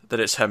scene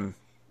that it's him,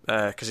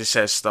 because he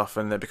says stuff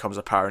and it becomes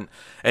apparent.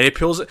 And he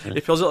pulls it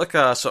like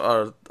a sort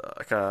of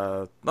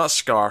not a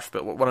scarf,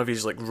 but one of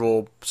his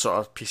robe sort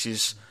of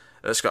pieces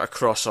that's got a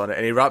cross on it,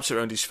 and he wraps it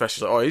around his fist.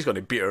 He's like, he's going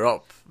to beat her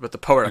up with the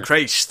power of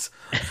Christ.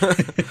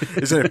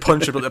 He's going to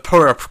punch her, but the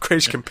power of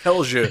Christ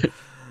compels you,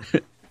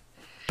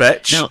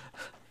 bitch. Now,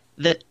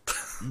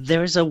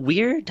 there's a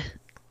weird.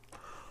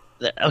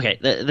 Okay,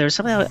 there's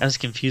something I was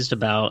confused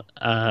about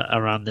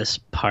around this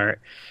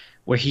part,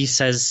 where he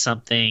says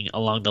something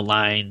along the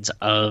lines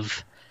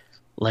of,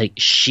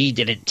 she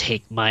didn't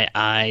take my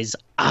eyes,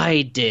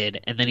 I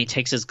did, and then he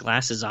takes his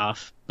glasses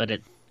off,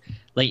 but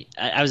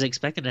I was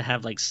expecting to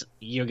have,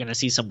 you're gonna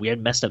see some weird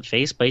messed up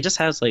face, but he just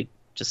has,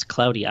 just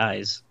cloudy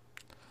eyes.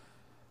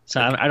 So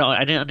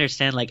I didn't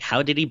understand, like,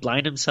 how did he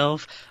blind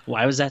himself?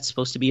 Why was that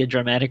supposed to be a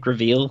dramatic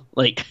reveal?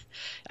 Like,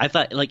 I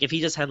thought, like, if he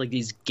just had like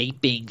these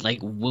gaping, like,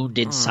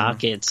 wounded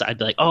sockets, I'd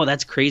be like, oh,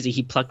 that's crazy.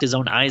 He plucked his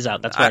own eyes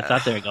out. That's what I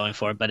thought they were going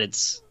for. But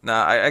it's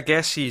I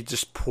guess he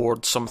just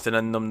poured something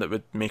in them that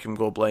would make him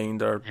go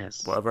blind or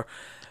whatever.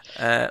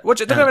 Which,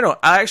 don't get me wrong,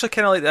 I actually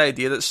kind of like the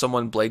idea that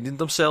someone blinded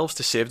themselves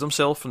to save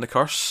themselves from the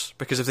curse,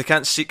 because if they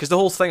can't see, because the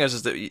whole thing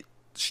is that you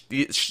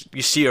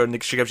see her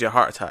and she gives you a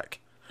heart attack.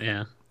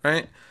 Yeah.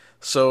 Right?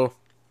 So,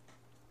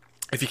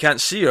 if you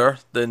can't see her,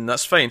 then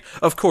that's fine.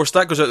 Of course,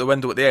 that goes out the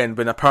window at the end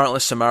when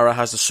apparently Samara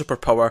has the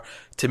superpower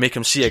to make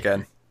him see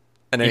again,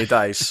 and then he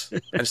dies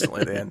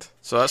instantly at the end.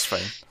 So that's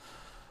fine.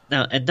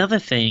 Now, another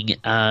thing,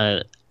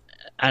 I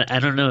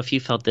don't know if you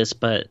felt this,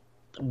 but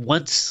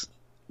once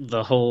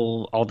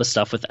all the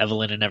stuff with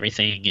Evelyn and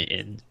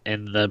everything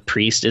and the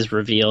priest is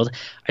revealed,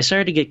 I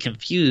started to get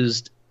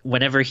confused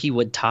whenever he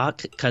would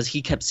talk, because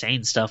he kept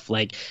saying stuff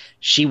like,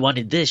 she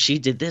wanted this, she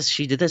did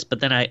this, but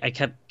then I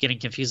kept getting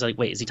confused, like,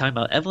 wait, is he talking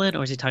about Evelyn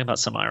or is he talking about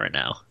Samara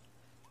now?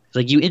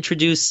 Like, you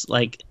introduce,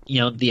 like,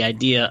 the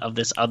idea of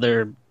this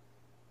other,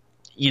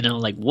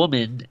 like,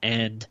 woman,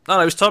 and... No,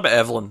 I was talking about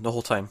Evelyn the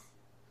whole time.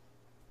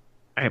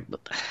 I don't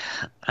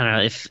know,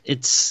 if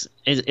it's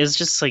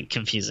just, like,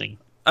 confusing.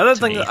 I don't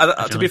think,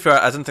 to be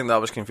fair, I didn't think that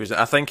was confusing.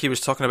 I think he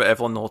was talking about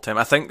Evelyn the whole time.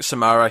 I think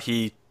Samara,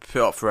 he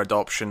put up for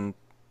adoption,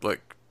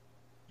 like,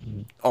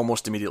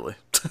 almost immediately.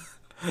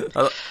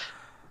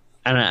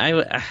 And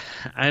I'd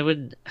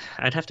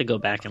have to go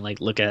back and, like,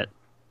 look at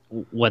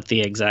what the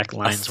exact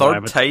lines were.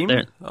 A third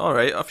time?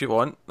 Alright, if you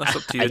want. That's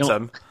up to you,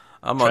 Tim.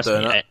 I'm not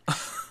doing it.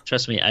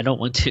 Trust me, I don't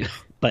want to.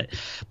 But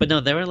no,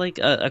 there were, like,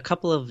 a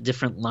couple of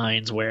different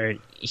lines where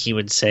he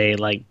would say,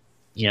 like,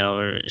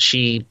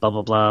 she, blah,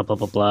 blah, blah, blah,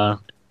 blah, blah.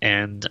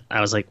 And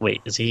I was like,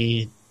 wait, is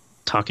he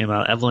talking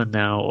about Evelyn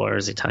now, or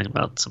is he talking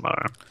about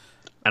Samara?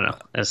 I don't know.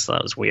 I just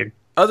thought it was weird.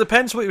 It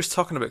depends what he was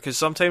talking about, because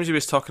sometimes he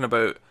was talking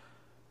about,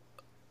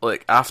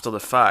 like, after the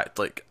fact,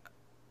 like,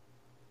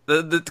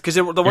 because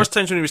there was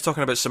times when he was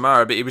talking about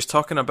Samara, but he was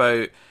talking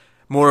about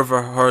more of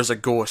her as a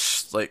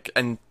ghost, like,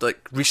 in,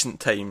 like, recent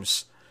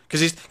times.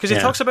 Because he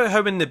talks about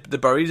how when they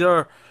buried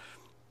her,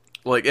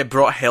 like, it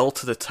brought hell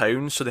to the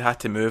town, so they had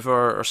to move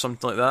her, or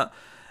something like that.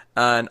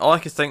 And all I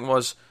could think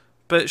was,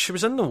 but she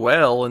was in the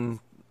well, and,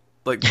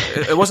 like,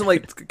 it wasn't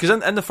like, because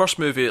in the first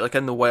movie, like,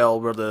 in the well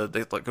where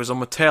like, it was a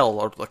motel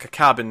or like a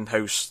cabin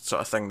house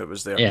sort of thing that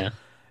was there. Yeah.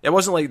 It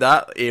wasn't like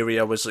that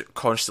area was, like,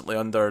 constantly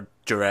under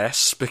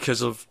duress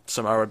because of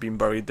Samara being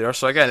buried there.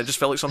 So again, it just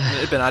felt like something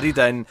that had been added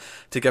in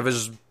to give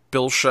us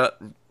bullshit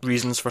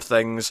reasons for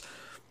things,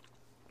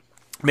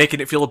 making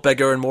it feel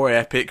bigger and more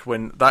epic,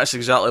 when that's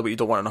exactly what you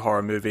don't want in a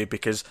horror movie.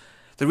 Because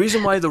the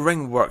reason why The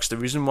Ring works, the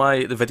reason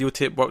why the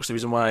videotape works, the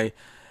reason why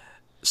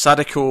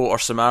Sadako or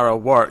Samara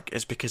work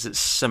is because it's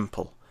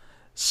simple.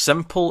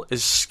 Simple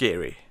is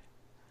scary.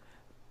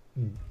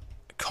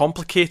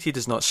 Complicated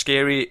is not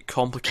scary.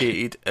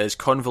 Complicated is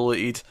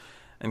convoluted,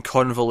 and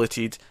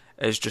convoluted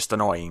is just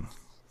annoying.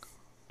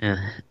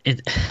 Yeah,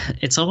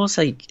 it's almost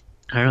like,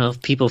 I don't know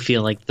if people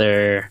feel like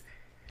they're,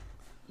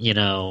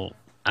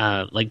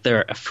 like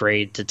they're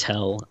afraid to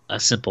tell a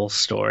simple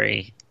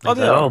story.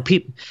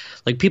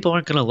 Like, people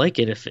aren't gonna like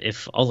it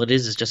if all it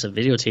is just a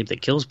videotape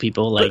that kills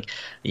people. Like,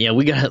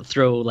 we gotta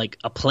throw, like,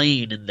 a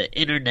plane and the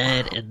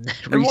internet and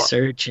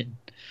research and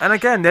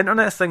again, the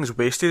internet thing's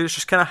wasted. It's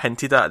just kind of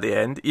hinted at the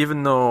end,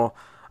 even though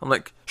I'm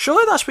like,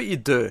 surely that's what you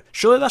do.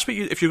 Surely that's what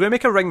if you're gonna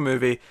make a Ring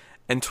movie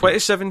in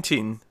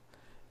 2017,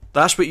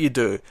 that's what you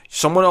do.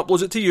 Someone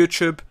uploads it to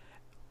YouTube.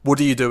 What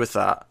do you do with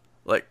that?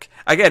 Like,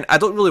 again, I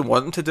don't really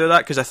want them to do that,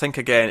 because I think,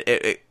 again,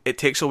 it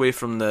takes away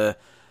from the...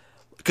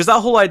 Because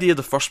that whole idea of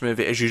the first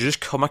movie is you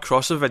just come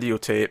across a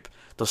videotape,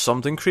 there's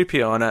something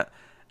creepy on it,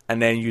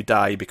 and then you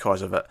die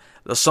because of it.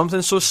 There's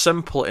something so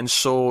simple and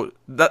so...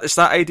 It's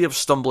that idea of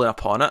stumbling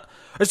upon it.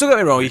 Don't get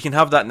me wrong, you can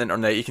have that on the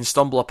internet, you can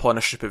stumble upon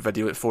a stupid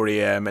video at 4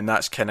 AM, and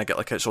that's kind of get,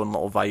 like, its own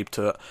little vibe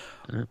to it.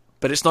 Mm.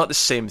 But it's not the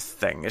same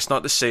thing. It's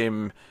not the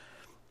same...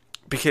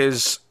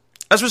 Because...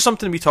 This was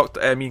something me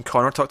and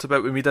Connor talked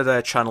about when we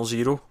did Channel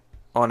Zero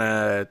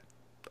on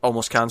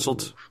Almost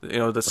Cancelled,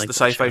 the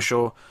sci-fi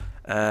show.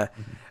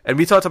 And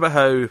we talked about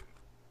how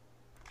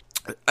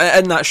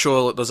in that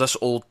show, like, there's this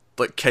old,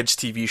 like, kids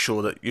TV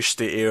show that used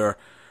to air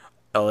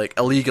like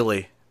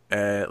illegally,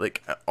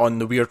 like, on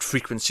the weird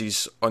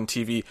frequencies on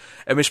TV,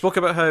 and we spoke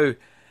about how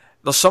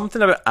there's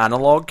something about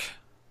analog,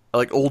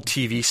 like old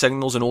TV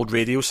signals and old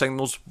radio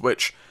signals,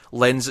 which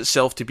lends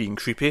itself to being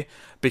creepy,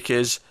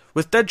 because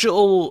with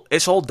digital,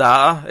 it's all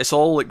data, it's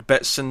all, like,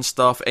 bits and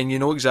stuff, and you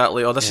know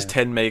exactly, this is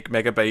 10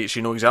 megabytes,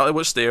 you know exactly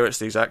what's there, it's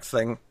the exact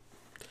thing.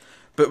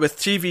 But with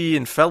TV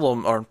and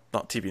film, or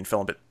not TV and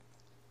film, but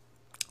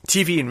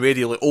TV and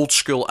radio, like old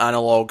school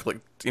analog, like,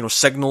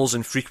 signals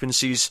and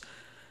frequencies,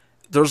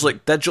 there's,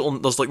 like, digital,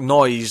 there's, like,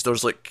 noise,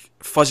 there's, like,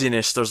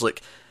 fuzziness, there's,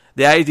 like,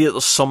 the idea that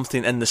there's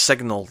something in the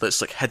signal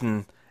that's, like,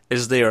 hidden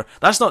is there.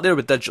 That's not there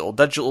with digital.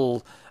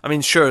 Digital, I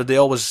mean, sure, they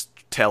always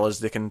tell us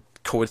they can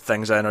code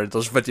things in, or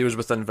there's videos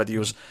within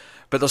videos,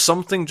 But there's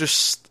something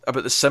just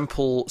about the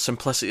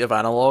simplicity of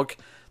analog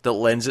that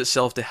lends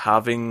itself to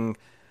having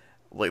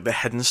like the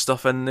hidden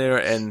stuff in there,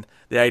 and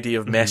the idea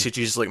of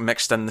messages like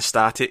mixed in the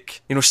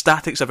static. You know,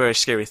 static's a very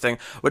scary thing.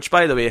 Which,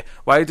 by the way,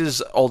 why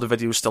does all the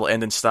videos still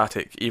end in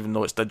static even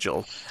though it's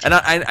digital? And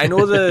I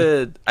know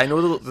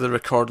the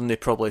recording they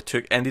probably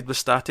took ended with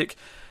static,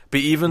 but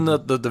even the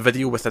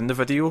video within the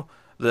video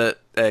that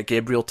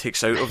Gabriel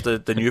takes out of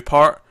the new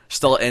part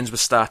still ends with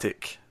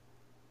static.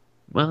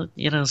 Well,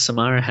 you know,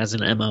 Samara has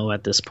an MO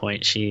at this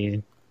point.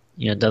 She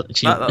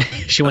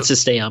she wants to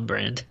stay on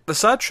brand. The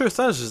sad truth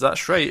is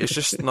that's right. It's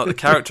just not the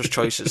character's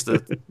choice; it's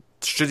the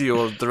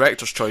studio or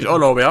director's choice. Oh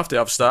no, we have to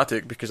have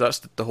static because that's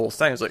the whole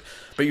thing. It's like,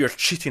 but you're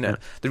cheating it.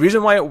 The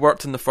reason why it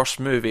worked in the first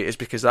movie is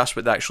because that's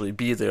what actually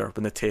be there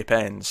when the tape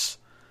ends,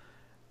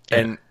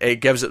 and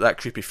it gives it that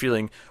creepy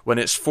feeling. When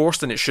it's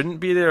forced and it shouldn't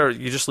be there,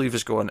 you just leave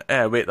us going,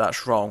 wait,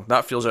 that's wrong.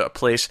 That feels out of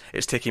place.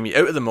 It's taking me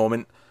out of the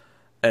moment,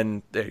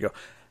 and there you go.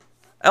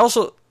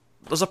 Also,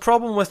 there's a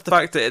problem with the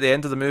fact that at the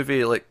end of the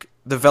movie, like,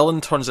 the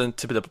villain turns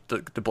into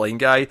the blind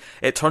guy.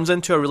 It turns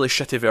into a really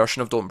shitty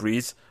version of Don't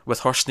Breathe,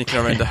 with her sneaking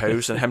around the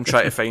house and him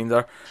trying to find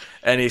her.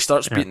 And he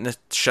starts beating the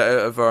shit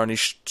out of her and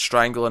he's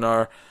strangling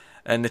her,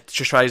 and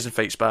she tries and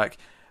fights back.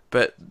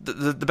 But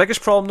the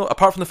biggest problem, though,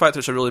 apart from the fact that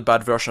it's a really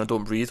bad version of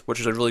Don't Breathe, which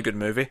is a really good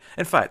movie,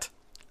 in fact,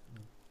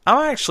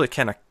 I'm actually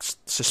kind of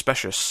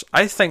suspicious.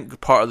 I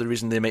think part of the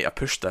reason they might have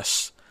pushed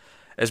this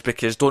is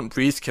because Don't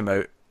Breathe came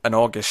out in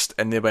August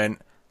and they went,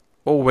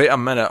 oh, wait a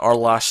minute, our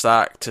last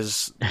act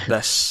is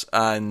this,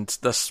 and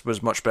this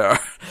was much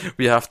better.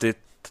 We have to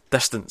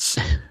distance.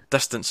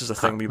 Distance is the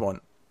thing we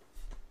want.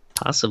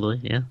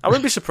 Possibly, yeah. I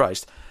wouldn't be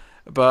surprised.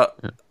 But,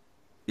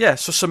 yeah,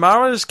 so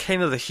Samara is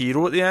kind of the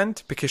hero at the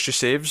end because she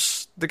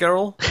saves the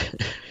girl.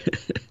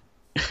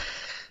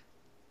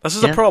 This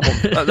is a problem.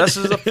 This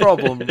is a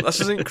problem. This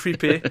isn't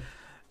creepy.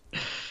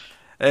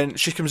 And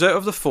she comes out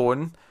of the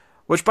phone,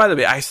 which, by the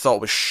way, I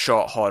thought was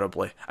shot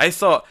horribly. I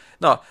thought,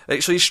 no,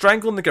 like, so he's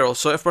strangling the girl,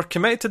 so if we're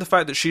committed to the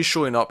fact that she's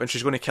showing up and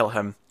she's going to kill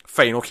him,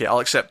 fine, okay, I'll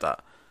accept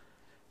that.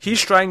 He's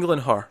strangling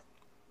her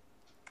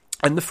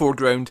in the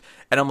foreground,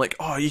 and I'm like,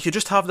 oh, you could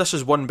just have this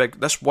as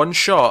this one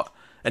shot,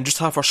 and just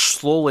have her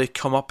slowly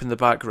come up in the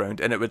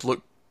background, and it would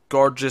look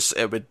gorgeous,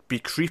 it would be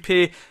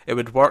creepy, it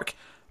would work.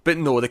 But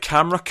no, the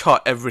camera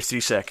cut every 3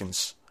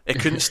 seconds. It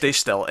couldn't stay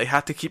still. It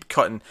had to keep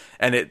cutting,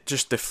 and it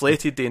just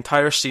deflated the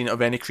entire scene of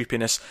any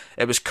creepiness.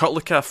 It was cut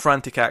like a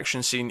frantic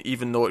action scene,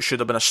 even though it should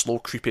have been a slow,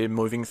 creepy,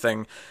 moving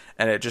thing,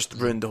 and it just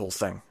ruined the whole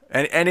thing.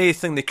 And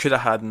anything they could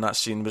have had in that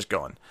scene was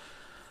gone.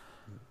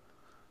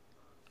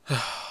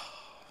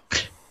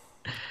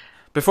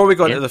 Before we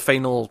go into the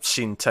final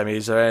scene, Timmy,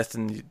 is there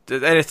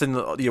anything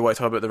that you want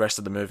to talk about the rest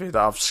of the movie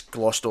that I've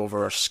glossed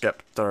over or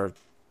skipped or...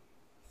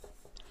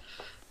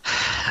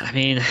 I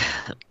mean,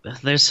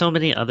 there's so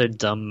many other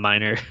dumb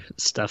minor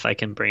stuff I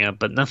can bring up,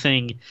 but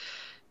nothing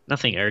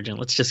urgent.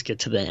 Let's just get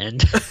to the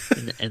end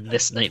and end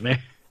this nightmare.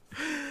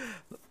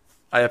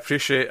 I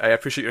appreciate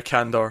your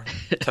candor,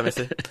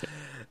 Timothy.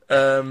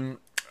 All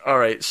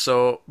right,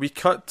 so we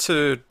cut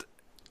to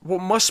what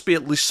must be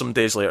at least some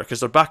days later because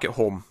they're back at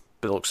home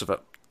by the looks of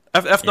it.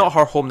 If not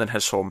her home, then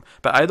his home.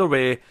 But either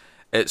way,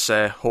 it's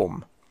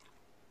home.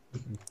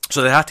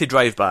 So they had to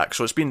drive back,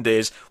 so it's been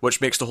days, which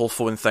makes the whole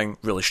phone thing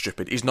really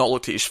stupid. He's not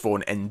looked at his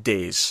phone in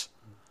days.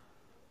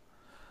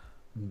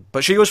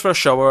 But she goes for a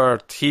shower,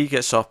 he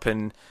gets up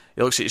and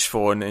he looks at his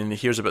phone and he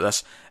hears about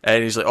this,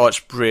 and he's like, oh, it's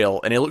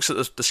Braille. And he looks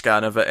at the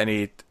scan of it and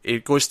he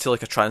goes to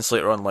like a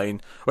translator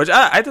online, which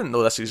I didn't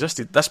know this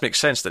existed. This makes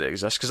sense that it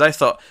exists, because I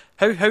thought,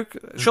 how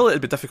surely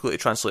it'd be difficult to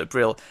translate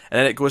Braille. And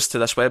then it goes to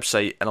this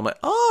website and I'm like,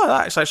 oh,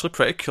 that's actually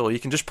pretty cool. You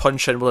can just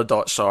punch in where the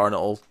dots are and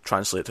it'll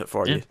translate it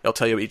for you. It'll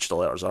tell you what each of the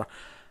letters are.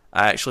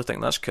 I actually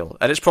think that's cool.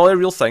 And it's probably a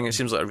real thing. It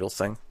seems like a real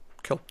thing.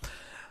 Cool.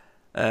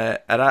 And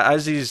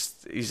as he's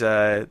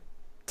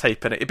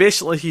typing it,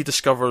 basically he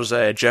discovers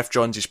Jeff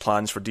Johns'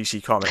 plans for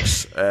DC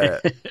Comics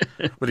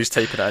when he's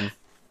typing it in.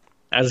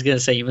 I was going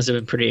to say, you must have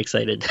been pretty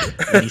excited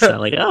when you saw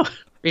like, oh,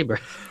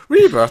 Rebirth.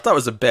 Rebirth, that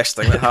was the best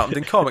thing that happened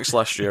in comics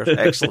last year.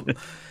 Excellent.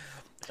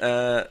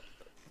 But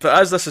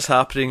as this is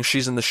happening,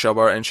 she's in the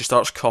shower and she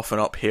starts coughing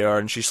up hair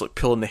and she's like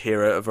pulling the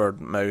hair out of her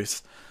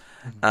mouth.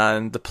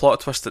 And the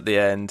plot twist at the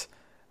end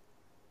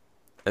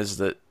is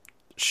that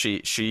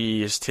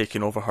she is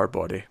taking over her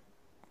body.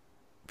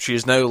 She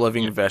is now a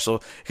living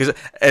vessel. Because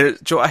do you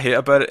know what I hate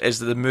about it is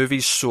that the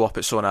movie's so up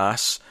its own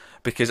ass.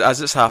 Because as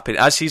it's happening,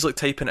 as he's like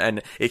typing it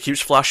in, it keeps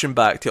flashing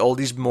back to all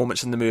these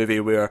moments in the movie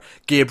where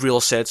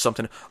Gabriel said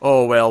something.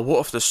 Oh well,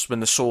 what if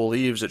when the soul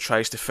leaves, it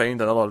tries to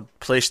find another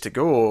place to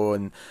go,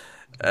 and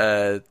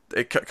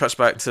it cuts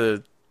back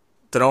to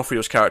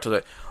D'Onofrio's character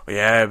that, oh,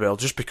 yeah, well,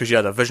 just because you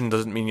had a vision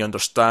doesn't mean you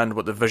understand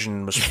what the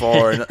vision was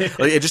for. And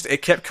like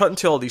it kept cutting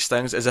to all these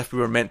things as if we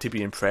were meant to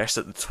be impressed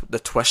that the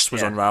twist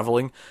was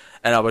unraveling,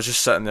 and I was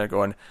just sitting there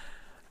going,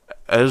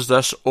 is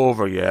this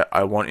over yet?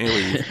 I want to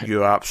leave,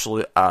 you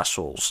absolute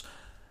assholes.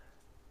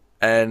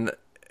 And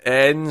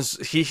ends.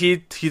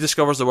 He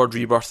discovers the word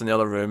rebirth in the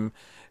other room.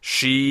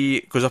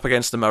 She goes up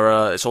against the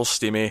mirror. It's all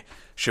steamy.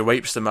 She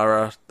wipes the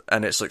mirror,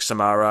 and it's like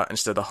Samara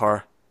instead of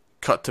her.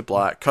 Cut to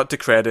black, cut to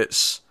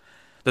credits.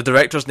 The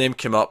director's name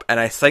came up,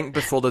 and I think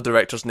before the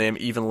director's name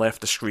even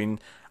left the screen,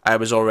 I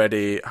was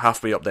already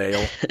halfway up the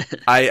aisle.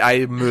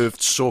 I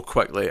moved so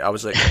quickly. I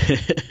was like,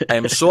 I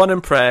am so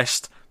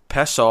unimpressed.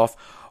 Piss off.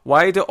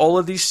 Why do all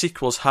of these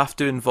sequels have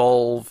to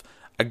involve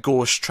a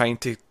ghost trying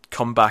to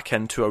come back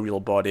into a real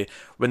body?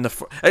 When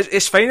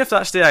it's fine if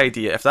that's the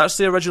idea. If that's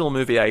the original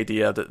movie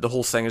idea, that the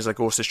whole thing is a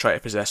ghost is trying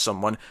to possess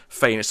someone,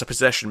 fine, it's a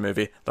possession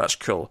movie, that's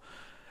cool.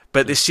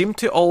 But they seem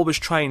to always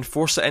try and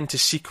force it into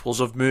sequels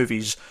of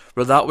movies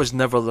where that was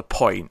never the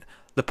point.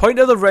 The point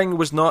of The Ring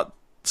was not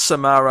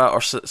Samara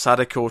or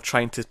Sadako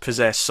trying to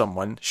possess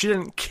someone. She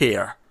didn't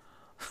care.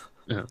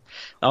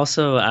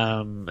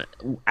 Also,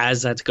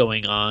 as that's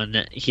going on,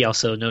 he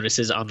also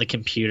notices on the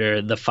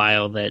computer the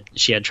file that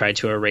she had tried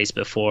to erase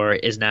before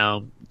is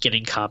now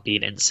getting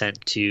copied and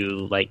sent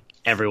to like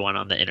everyone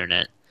on the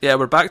internet. Yeah,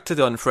 we're back to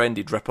the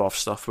Unfriended rip-off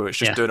stuff where it's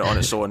just doing it on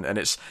its own, and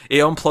it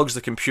unplugs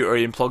the computer,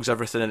 he unplugs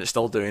everything, and it's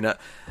still doing it,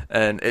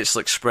 and it's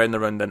like spreading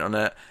around the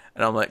internet,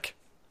 and I'm like,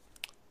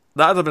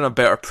 that would have been a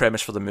better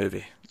premise for the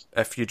movie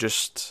if you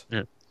just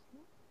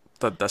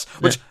did this.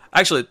 Which,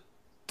 actually,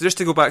 just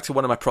to go back to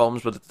one of my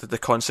problems with the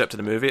concept of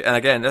the movie, and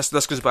again,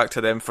 this goes back to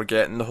them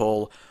forgetting the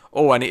whole,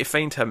 I need to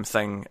find him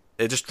thing.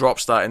 It just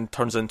drops that and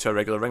turns into a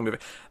regular Ring movie.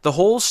 The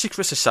whole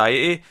secret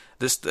society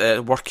that's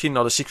working,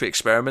 or the secret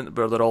experiment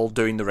where they're all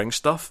doing the Ring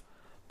stuff,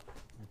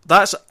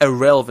 that's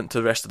irrelevant to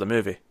the rest of the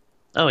movie.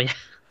 Oh, yeah.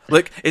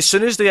 Like, as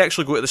soon as they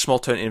actually go to the small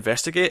town to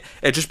investigate,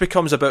 it just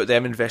becomes about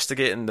them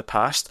investigating the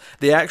past.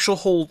 The actual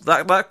whole,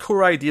 that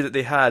core idea that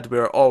they had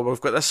where,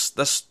 we've got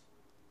this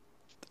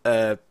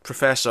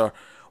professor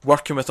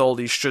working with all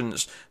these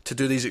students to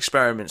do these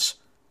experiments,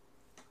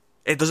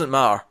 it doesn't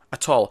matter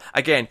at all.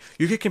 Again,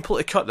 you could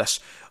completely cut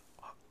this.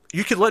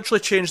 You could literally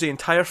change the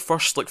entire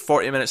first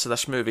 40 minutes of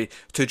this movie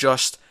to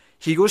just,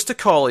 he goes to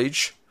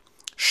college,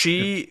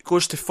 she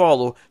goes to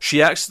follow,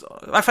 she acts.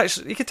 In fact,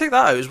 you could take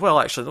that out as well,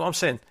 actually, what I'm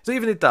saying. You don't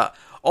even need that.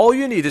 All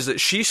you need is that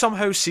she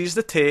somehow sees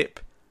the tape,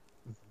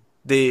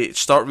 they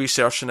start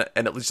researching it,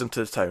 and it leads them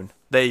to the town.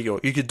 There you go.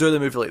 You could do the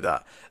movie like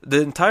that.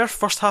 The entire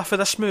first half of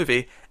this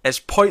movie is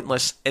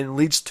pointless and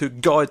leads to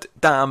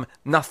goddamn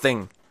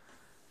nothing.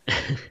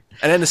 And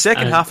then the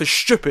second half is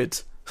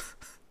stupid.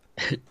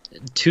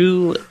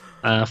 Two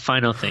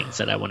final things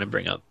that I want to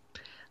bring up.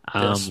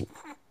 Yes.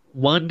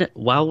 One,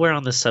 while we're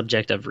on the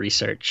subject of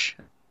research,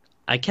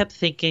 I kept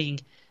thinking,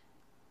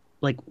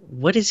 like,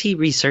 what is he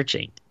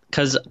researching?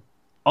 Because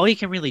all you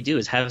can really do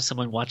is have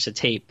someone watch the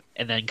tape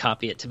and then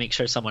copy it to make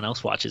sure someone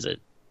else watches it.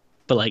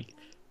 But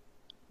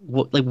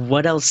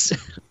what else?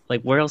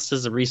 Like, where else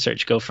does the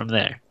research go from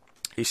there?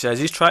 He says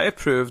he's trying to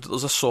prove that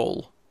there's a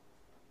soul.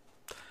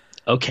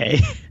 Okay.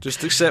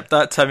 Just accept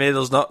that, Timmy.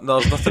 There's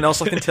nothing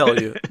else I can tell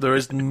you. There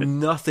is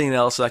nothing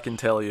else I can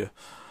tell you.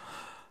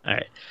 All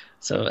right.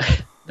 So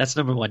that's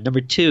number one.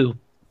 Number two,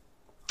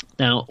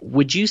 now,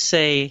 would you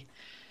say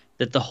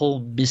that the whole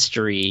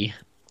mystery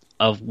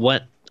of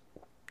what,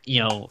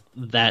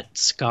 that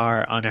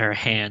scar on her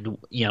hand,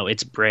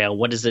 it's Braille,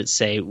 what does it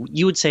say?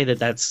 You would say that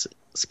that's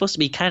supposed to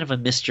be kind of a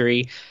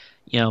mystery,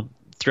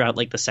 throughout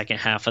like the second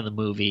half of the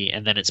movie,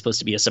 and then it's supposed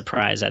to be a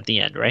surprise at the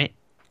end, right?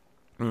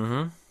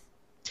 Mm-hmm.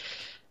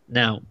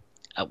 Now,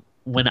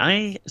 when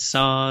I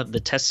saw the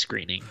test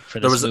screening for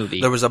this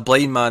movie... There was a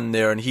blind man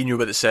there, and he knew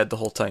what it said the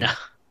whole time.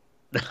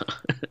 No.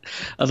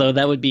 Although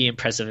that would be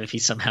impressive if he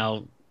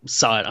somehow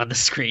saw it on the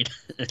screen.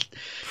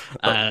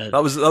 That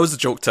was the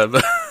joke, Tim.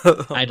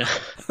 I know.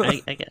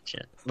 I get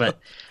you. But,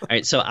 all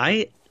right, so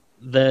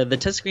the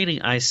test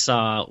screening I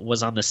saw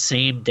was on the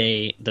same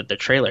day that the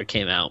trailer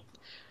came out.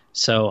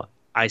 So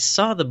I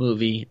saw the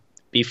movie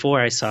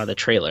before I saw the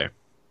trailer.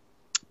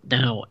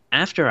 Now,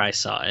 after I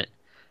saw it,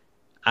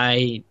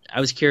 I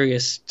was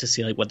curious to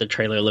see like what the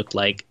trailer looked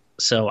like,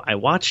 so I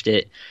watched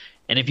it.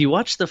 And if you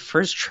watch the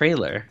first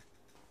trailer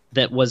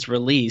that was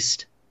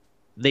released,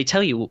 they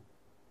tell you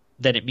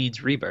that it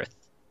means rebirth.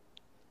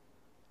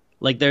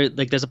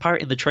 There's a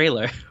part in the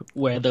trailer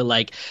where they're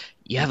like,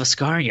 "You have a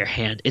scar on your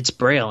hand. It's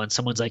Braille," and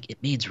someone's like,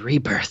 "It means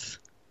rebirth."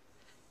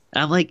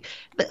 And I'm like,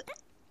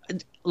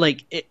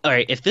 all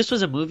right, if this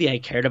was a movie I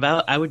cared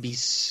about, I would be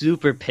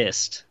super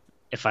pissed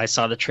if I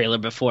saw the trailer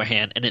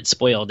beforehand and it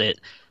spoiled it.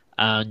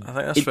 I think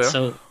that's fair.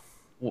 So,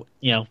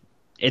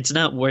 it's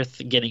not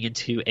worth getting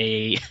into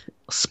a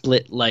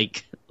split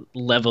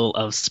level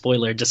of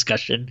spoiler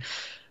discussion.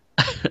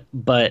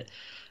 But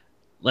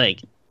I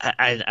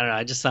don't know.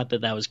 I just thought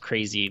that was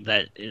crazy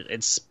that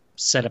it's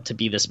set up to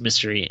be this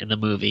mystery in the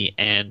movie,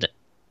 and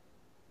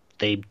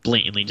they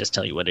blatantly just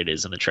tell you what it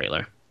is in the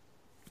trailer.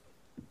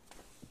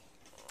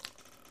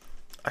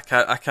 I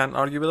can't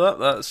argue with that.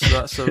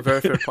 That's a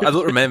very fair point. I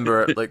don't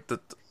remember it. That's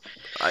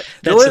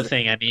the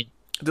thing. I mean,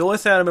 the only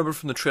thing I remember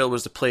from the trailer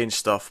was the plane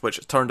stuff,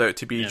 which turned out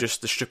to be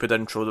just the stupid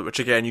intro, which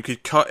again, you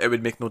could cut, it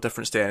would make no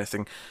difference to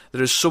anything.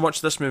 There is so much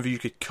of this movie you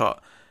could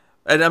cut.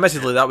 And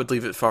admittedly, that would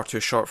leave it far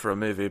too short for a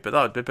movie, but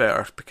that would be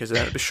better, because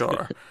then it would be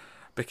shorter.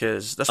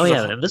 Because this was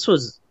and this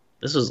was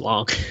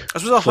long.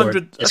 This was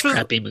 100. This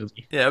crappy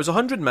movie. Yeah, it was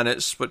 100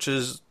 minutes, which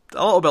is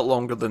a little bit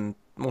longer than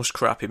most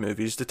crappy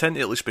movies. They tend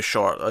to at least be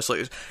short. It's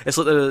like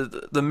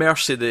the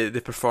mercy they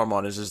perform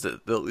on is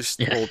that they'll at least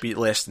will be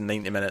less than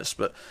 90 minutes.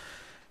 But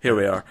here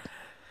we are.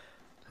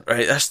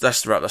 Right,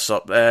 let's wrap this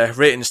up.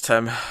 Ratings,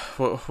 Tim.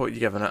 What are you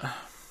giving it?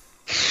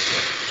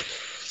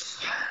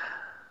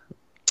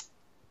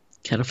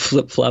 Kind of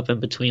flip flop in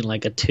between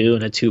like a 2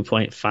 and a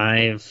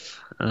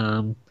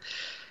 2.5.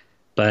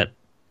 But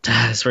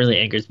this really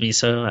angers me,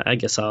 so I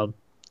guess I'll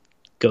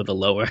go the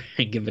lower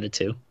and give it a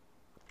 2.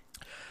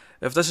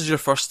 If this is your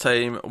first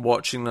time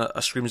watching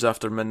a Screams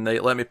After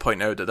Midnight, let me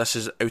point out that this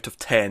is out of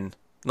 10,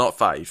 not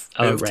 5.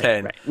 Out of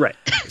 10. Right.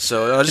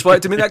 So I just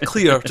wanted to make that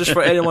clear, just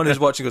for anyone who's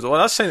watching goes,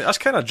 well, that's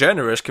kind of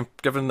generous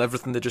given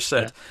everything they just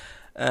said.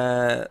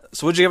 Yeah.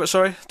 So would you give it,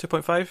 sorry?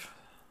 2.5?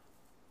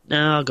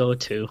 No, I'll go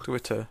with 2. Go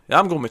with 2. Yeah,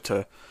 I'm going with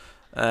 2.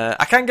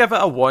 I can't give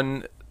it a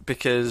 1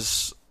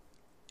 because,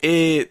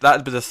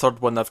 that'd be the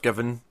third one I've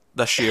given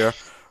this year,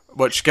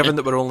 which, given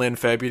that we're only in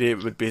February,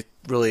 it would be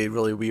really,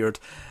 really weird.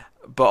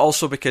 But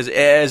also because it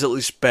is at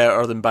least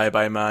better than Bye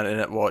Bye Man and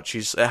It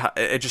Watches.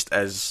 It just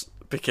is.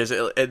 Because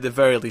at the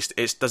very least,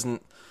 it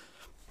doesn't...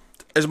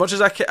 As much as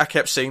I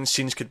kept saying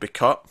scenes could be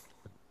cut,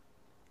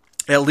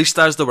 at least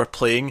as they were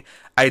playing,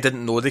 I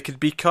didn't know they could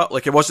be cut.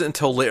 Like, it wasn't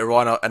until later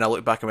on, and I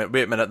looked back and went,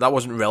 wait a minute, that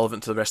wasn't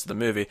relevant to the rest of the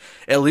movie.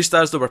 At least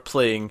as they were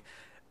playing,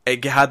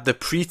 it had the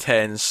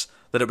pretense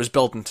that it was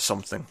building to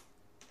something.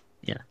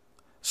 Yeah.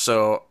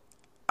 So,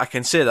 I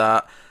can say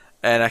that,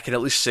 and I can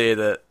at least say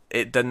that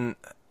it didn't...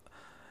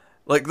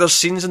 Like, there's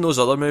scenes in those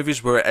other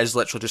movies where it is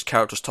literally just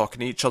characters talking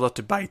to each other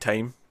to buy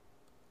time.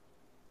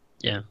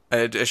 Yeah.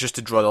 It's just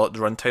to draw the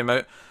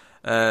runtime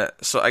out.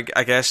 So I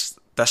guess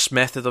this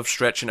method of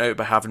stretching out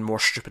by having more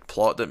stupid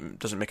plot that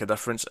doesn't make a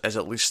difference is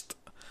at least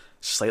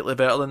slightly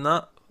better than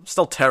that.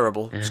 Still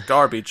terrible. Yeah. It's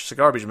garbage. It's a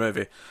garbage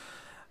movie.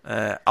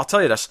 I'll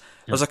tell you this.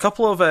 There's a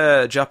couple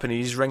of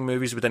Japanese Ring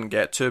movies we didn't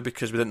get to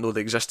because we didn't know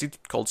they existed,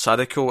 called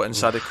Sadako and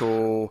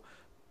Sadako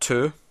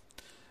 2,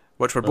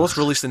 which were both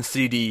released in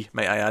 3D,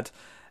 might I add.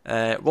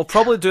 We'll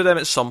probably do them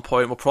at some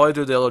point. We'll probably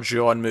do the other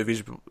Ju-on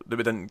movies that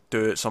we didn't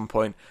do at some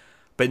point,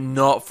 but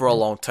not for a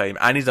long time.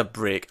 I need a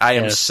break. I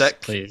am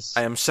sick. Please.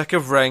 I am sick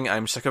of Ring. I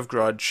am sick of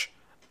Grudge.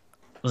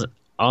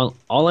 All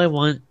I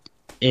want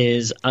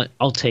is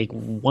I'll take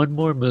one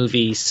more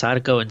movie,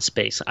 Sadako in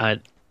space.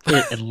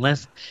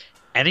 Unless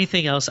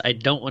anything else, I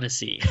don't want to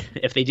see.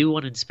 If they do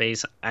one in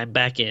space, I'm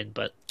back in.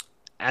 But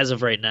as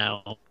of right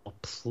now,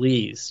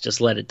 please just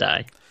let it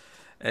die.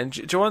 And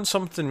do you want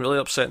something really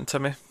upsetting,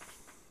 Timmy?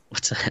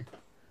 What's that?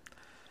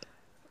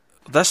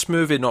 This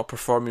movie not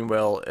performing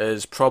well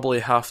is probably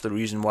half the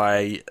reason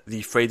why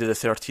the Friday the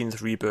 13th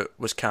reboot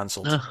was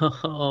cancelled.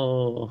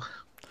 Oh,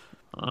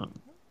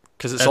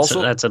 because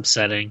that's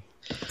upsetting.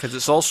 Because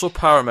it's also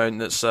Paramount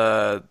that's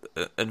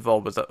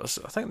involved with it.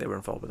 I think they were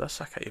involved with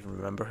this. I can't even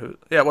remember who.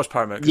 Yeah, it was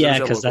Paramount. Yeah,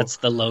 because that's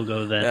the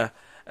logo then.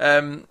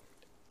 Yeah.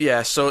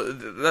 Yeah. So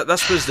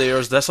this was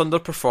theirs. This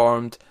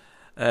underperformed.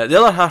 The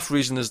other half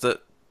reason is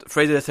that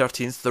Friday the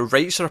 13th, the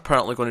rights are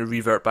apparently going to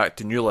revert back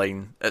to New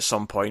Line at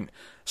some point.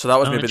 So that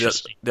was maybe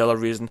the other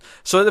reason.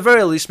 So at the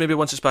very least, maybe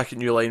once it's back at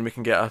New Line, we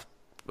can get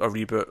a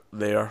reboot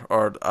there,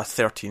 or a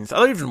 13th. I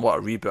don't even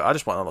want a reboot. I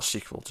just want another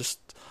sequel.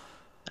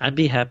 I'd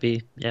be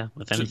happy,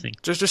 with anything.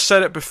 Just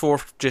set it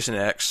before Jason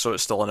X, so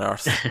it's still on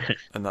Earth,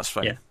 and that's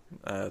fine.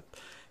 Yeah.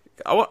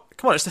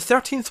 Come on, it's the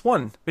 13th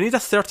one. We need a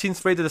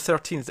 13th Friday the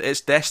 13th.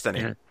 It's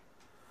Destiny.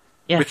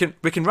 Yeah.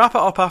 We can wrap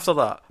it up after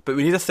that, but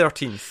we need a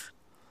 13th.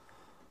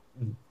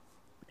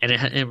 And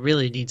it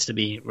really needs to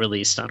be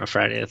released on a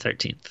Friday the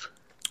 13th.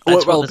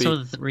 That's one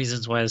of the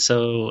reasons why I'm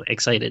so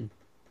excited.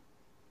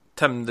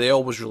 Tim, they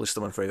always release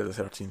them on Friday the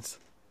 13th.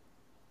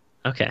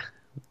 Okay,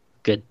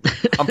 good.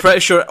 I'm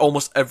pretty sure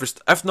almost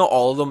if not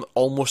all of them,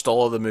 almost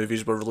all of the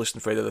movies were released on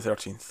Friday the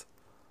 13th.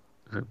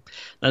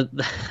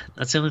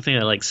 That's the only thing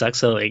that sucks.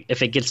 So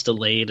if it gets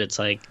delayed, it's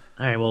like,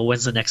 all right, well,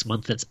 when's the next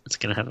month it's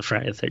going to have a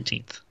Friday the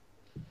 13th?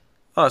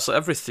 Oh, it's like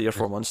every 3 or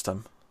 4 months,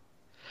 Tim.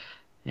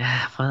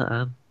 Yeah,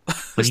 well,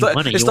 you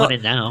want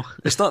it now.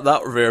 It's not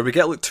that rare. We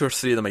get 2 or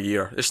 3 of them a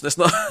year. It's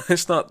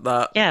not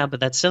that. Yeah, but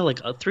that's still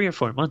 3 or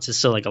 4 months is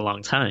still a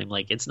long time.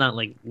 It's not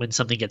like when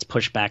something gets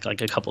pushed back a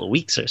couple of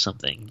weeks or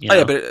something. You know?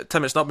 Yeah, but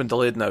Tim, it's not been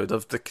delayed now.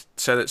 They've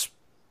said it's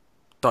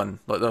done.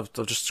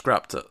 They've just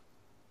scrapped it.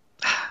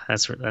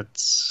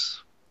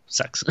 That's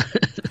sucks.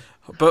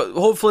 But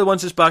hopefully,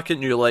 once it's back at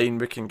New Line,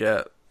 we can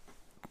get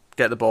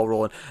the ball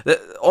rolling.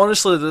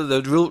 Honestly,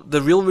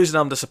 the real reason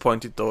I'm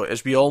disappointed though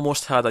is we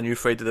almost had a new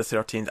Friday the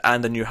 13th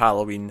and a new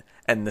Halloween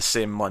in the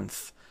same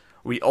month.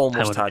 We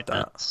almost had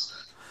that.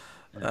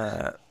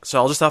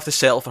 So I'll just have to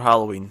settle for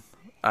Halloween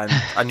and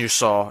a new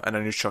Saw and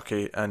a new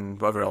Chucky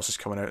and whatever else is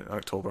coming out in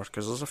October,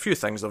 because there's a few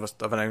things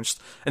they've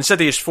announced.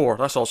 Insidious 4,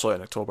 that's also out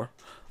in October.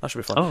 That should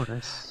be fun. Oh,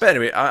 nice. But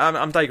anyway,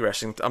 I'm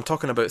digressing. I'm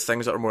talking about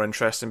things that are more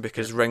interesting,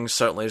 because Rings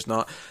certainly is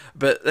not.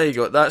 But there you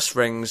go, that's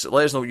Rings.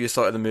 Let us know what you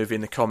thought of the movie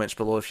in the comments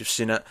below if you've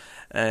seen it.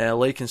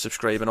 Like and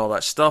subscribe and all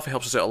that stuff. It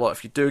helps us out a lot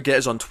if you do. Get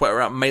us on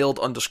Twitter at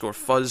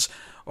mild_fuzz,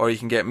 or you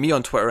can get me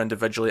on Twitter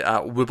individually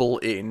at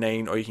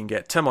Wibble89, or you can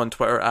get Tim on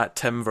Twitter at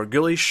Tim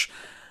Vergulish.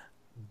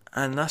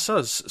 And that's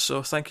us.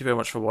 So thank you very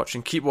much for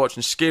watching. Keep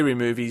watching scary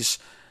movies.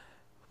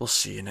 We'll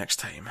see you next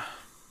time.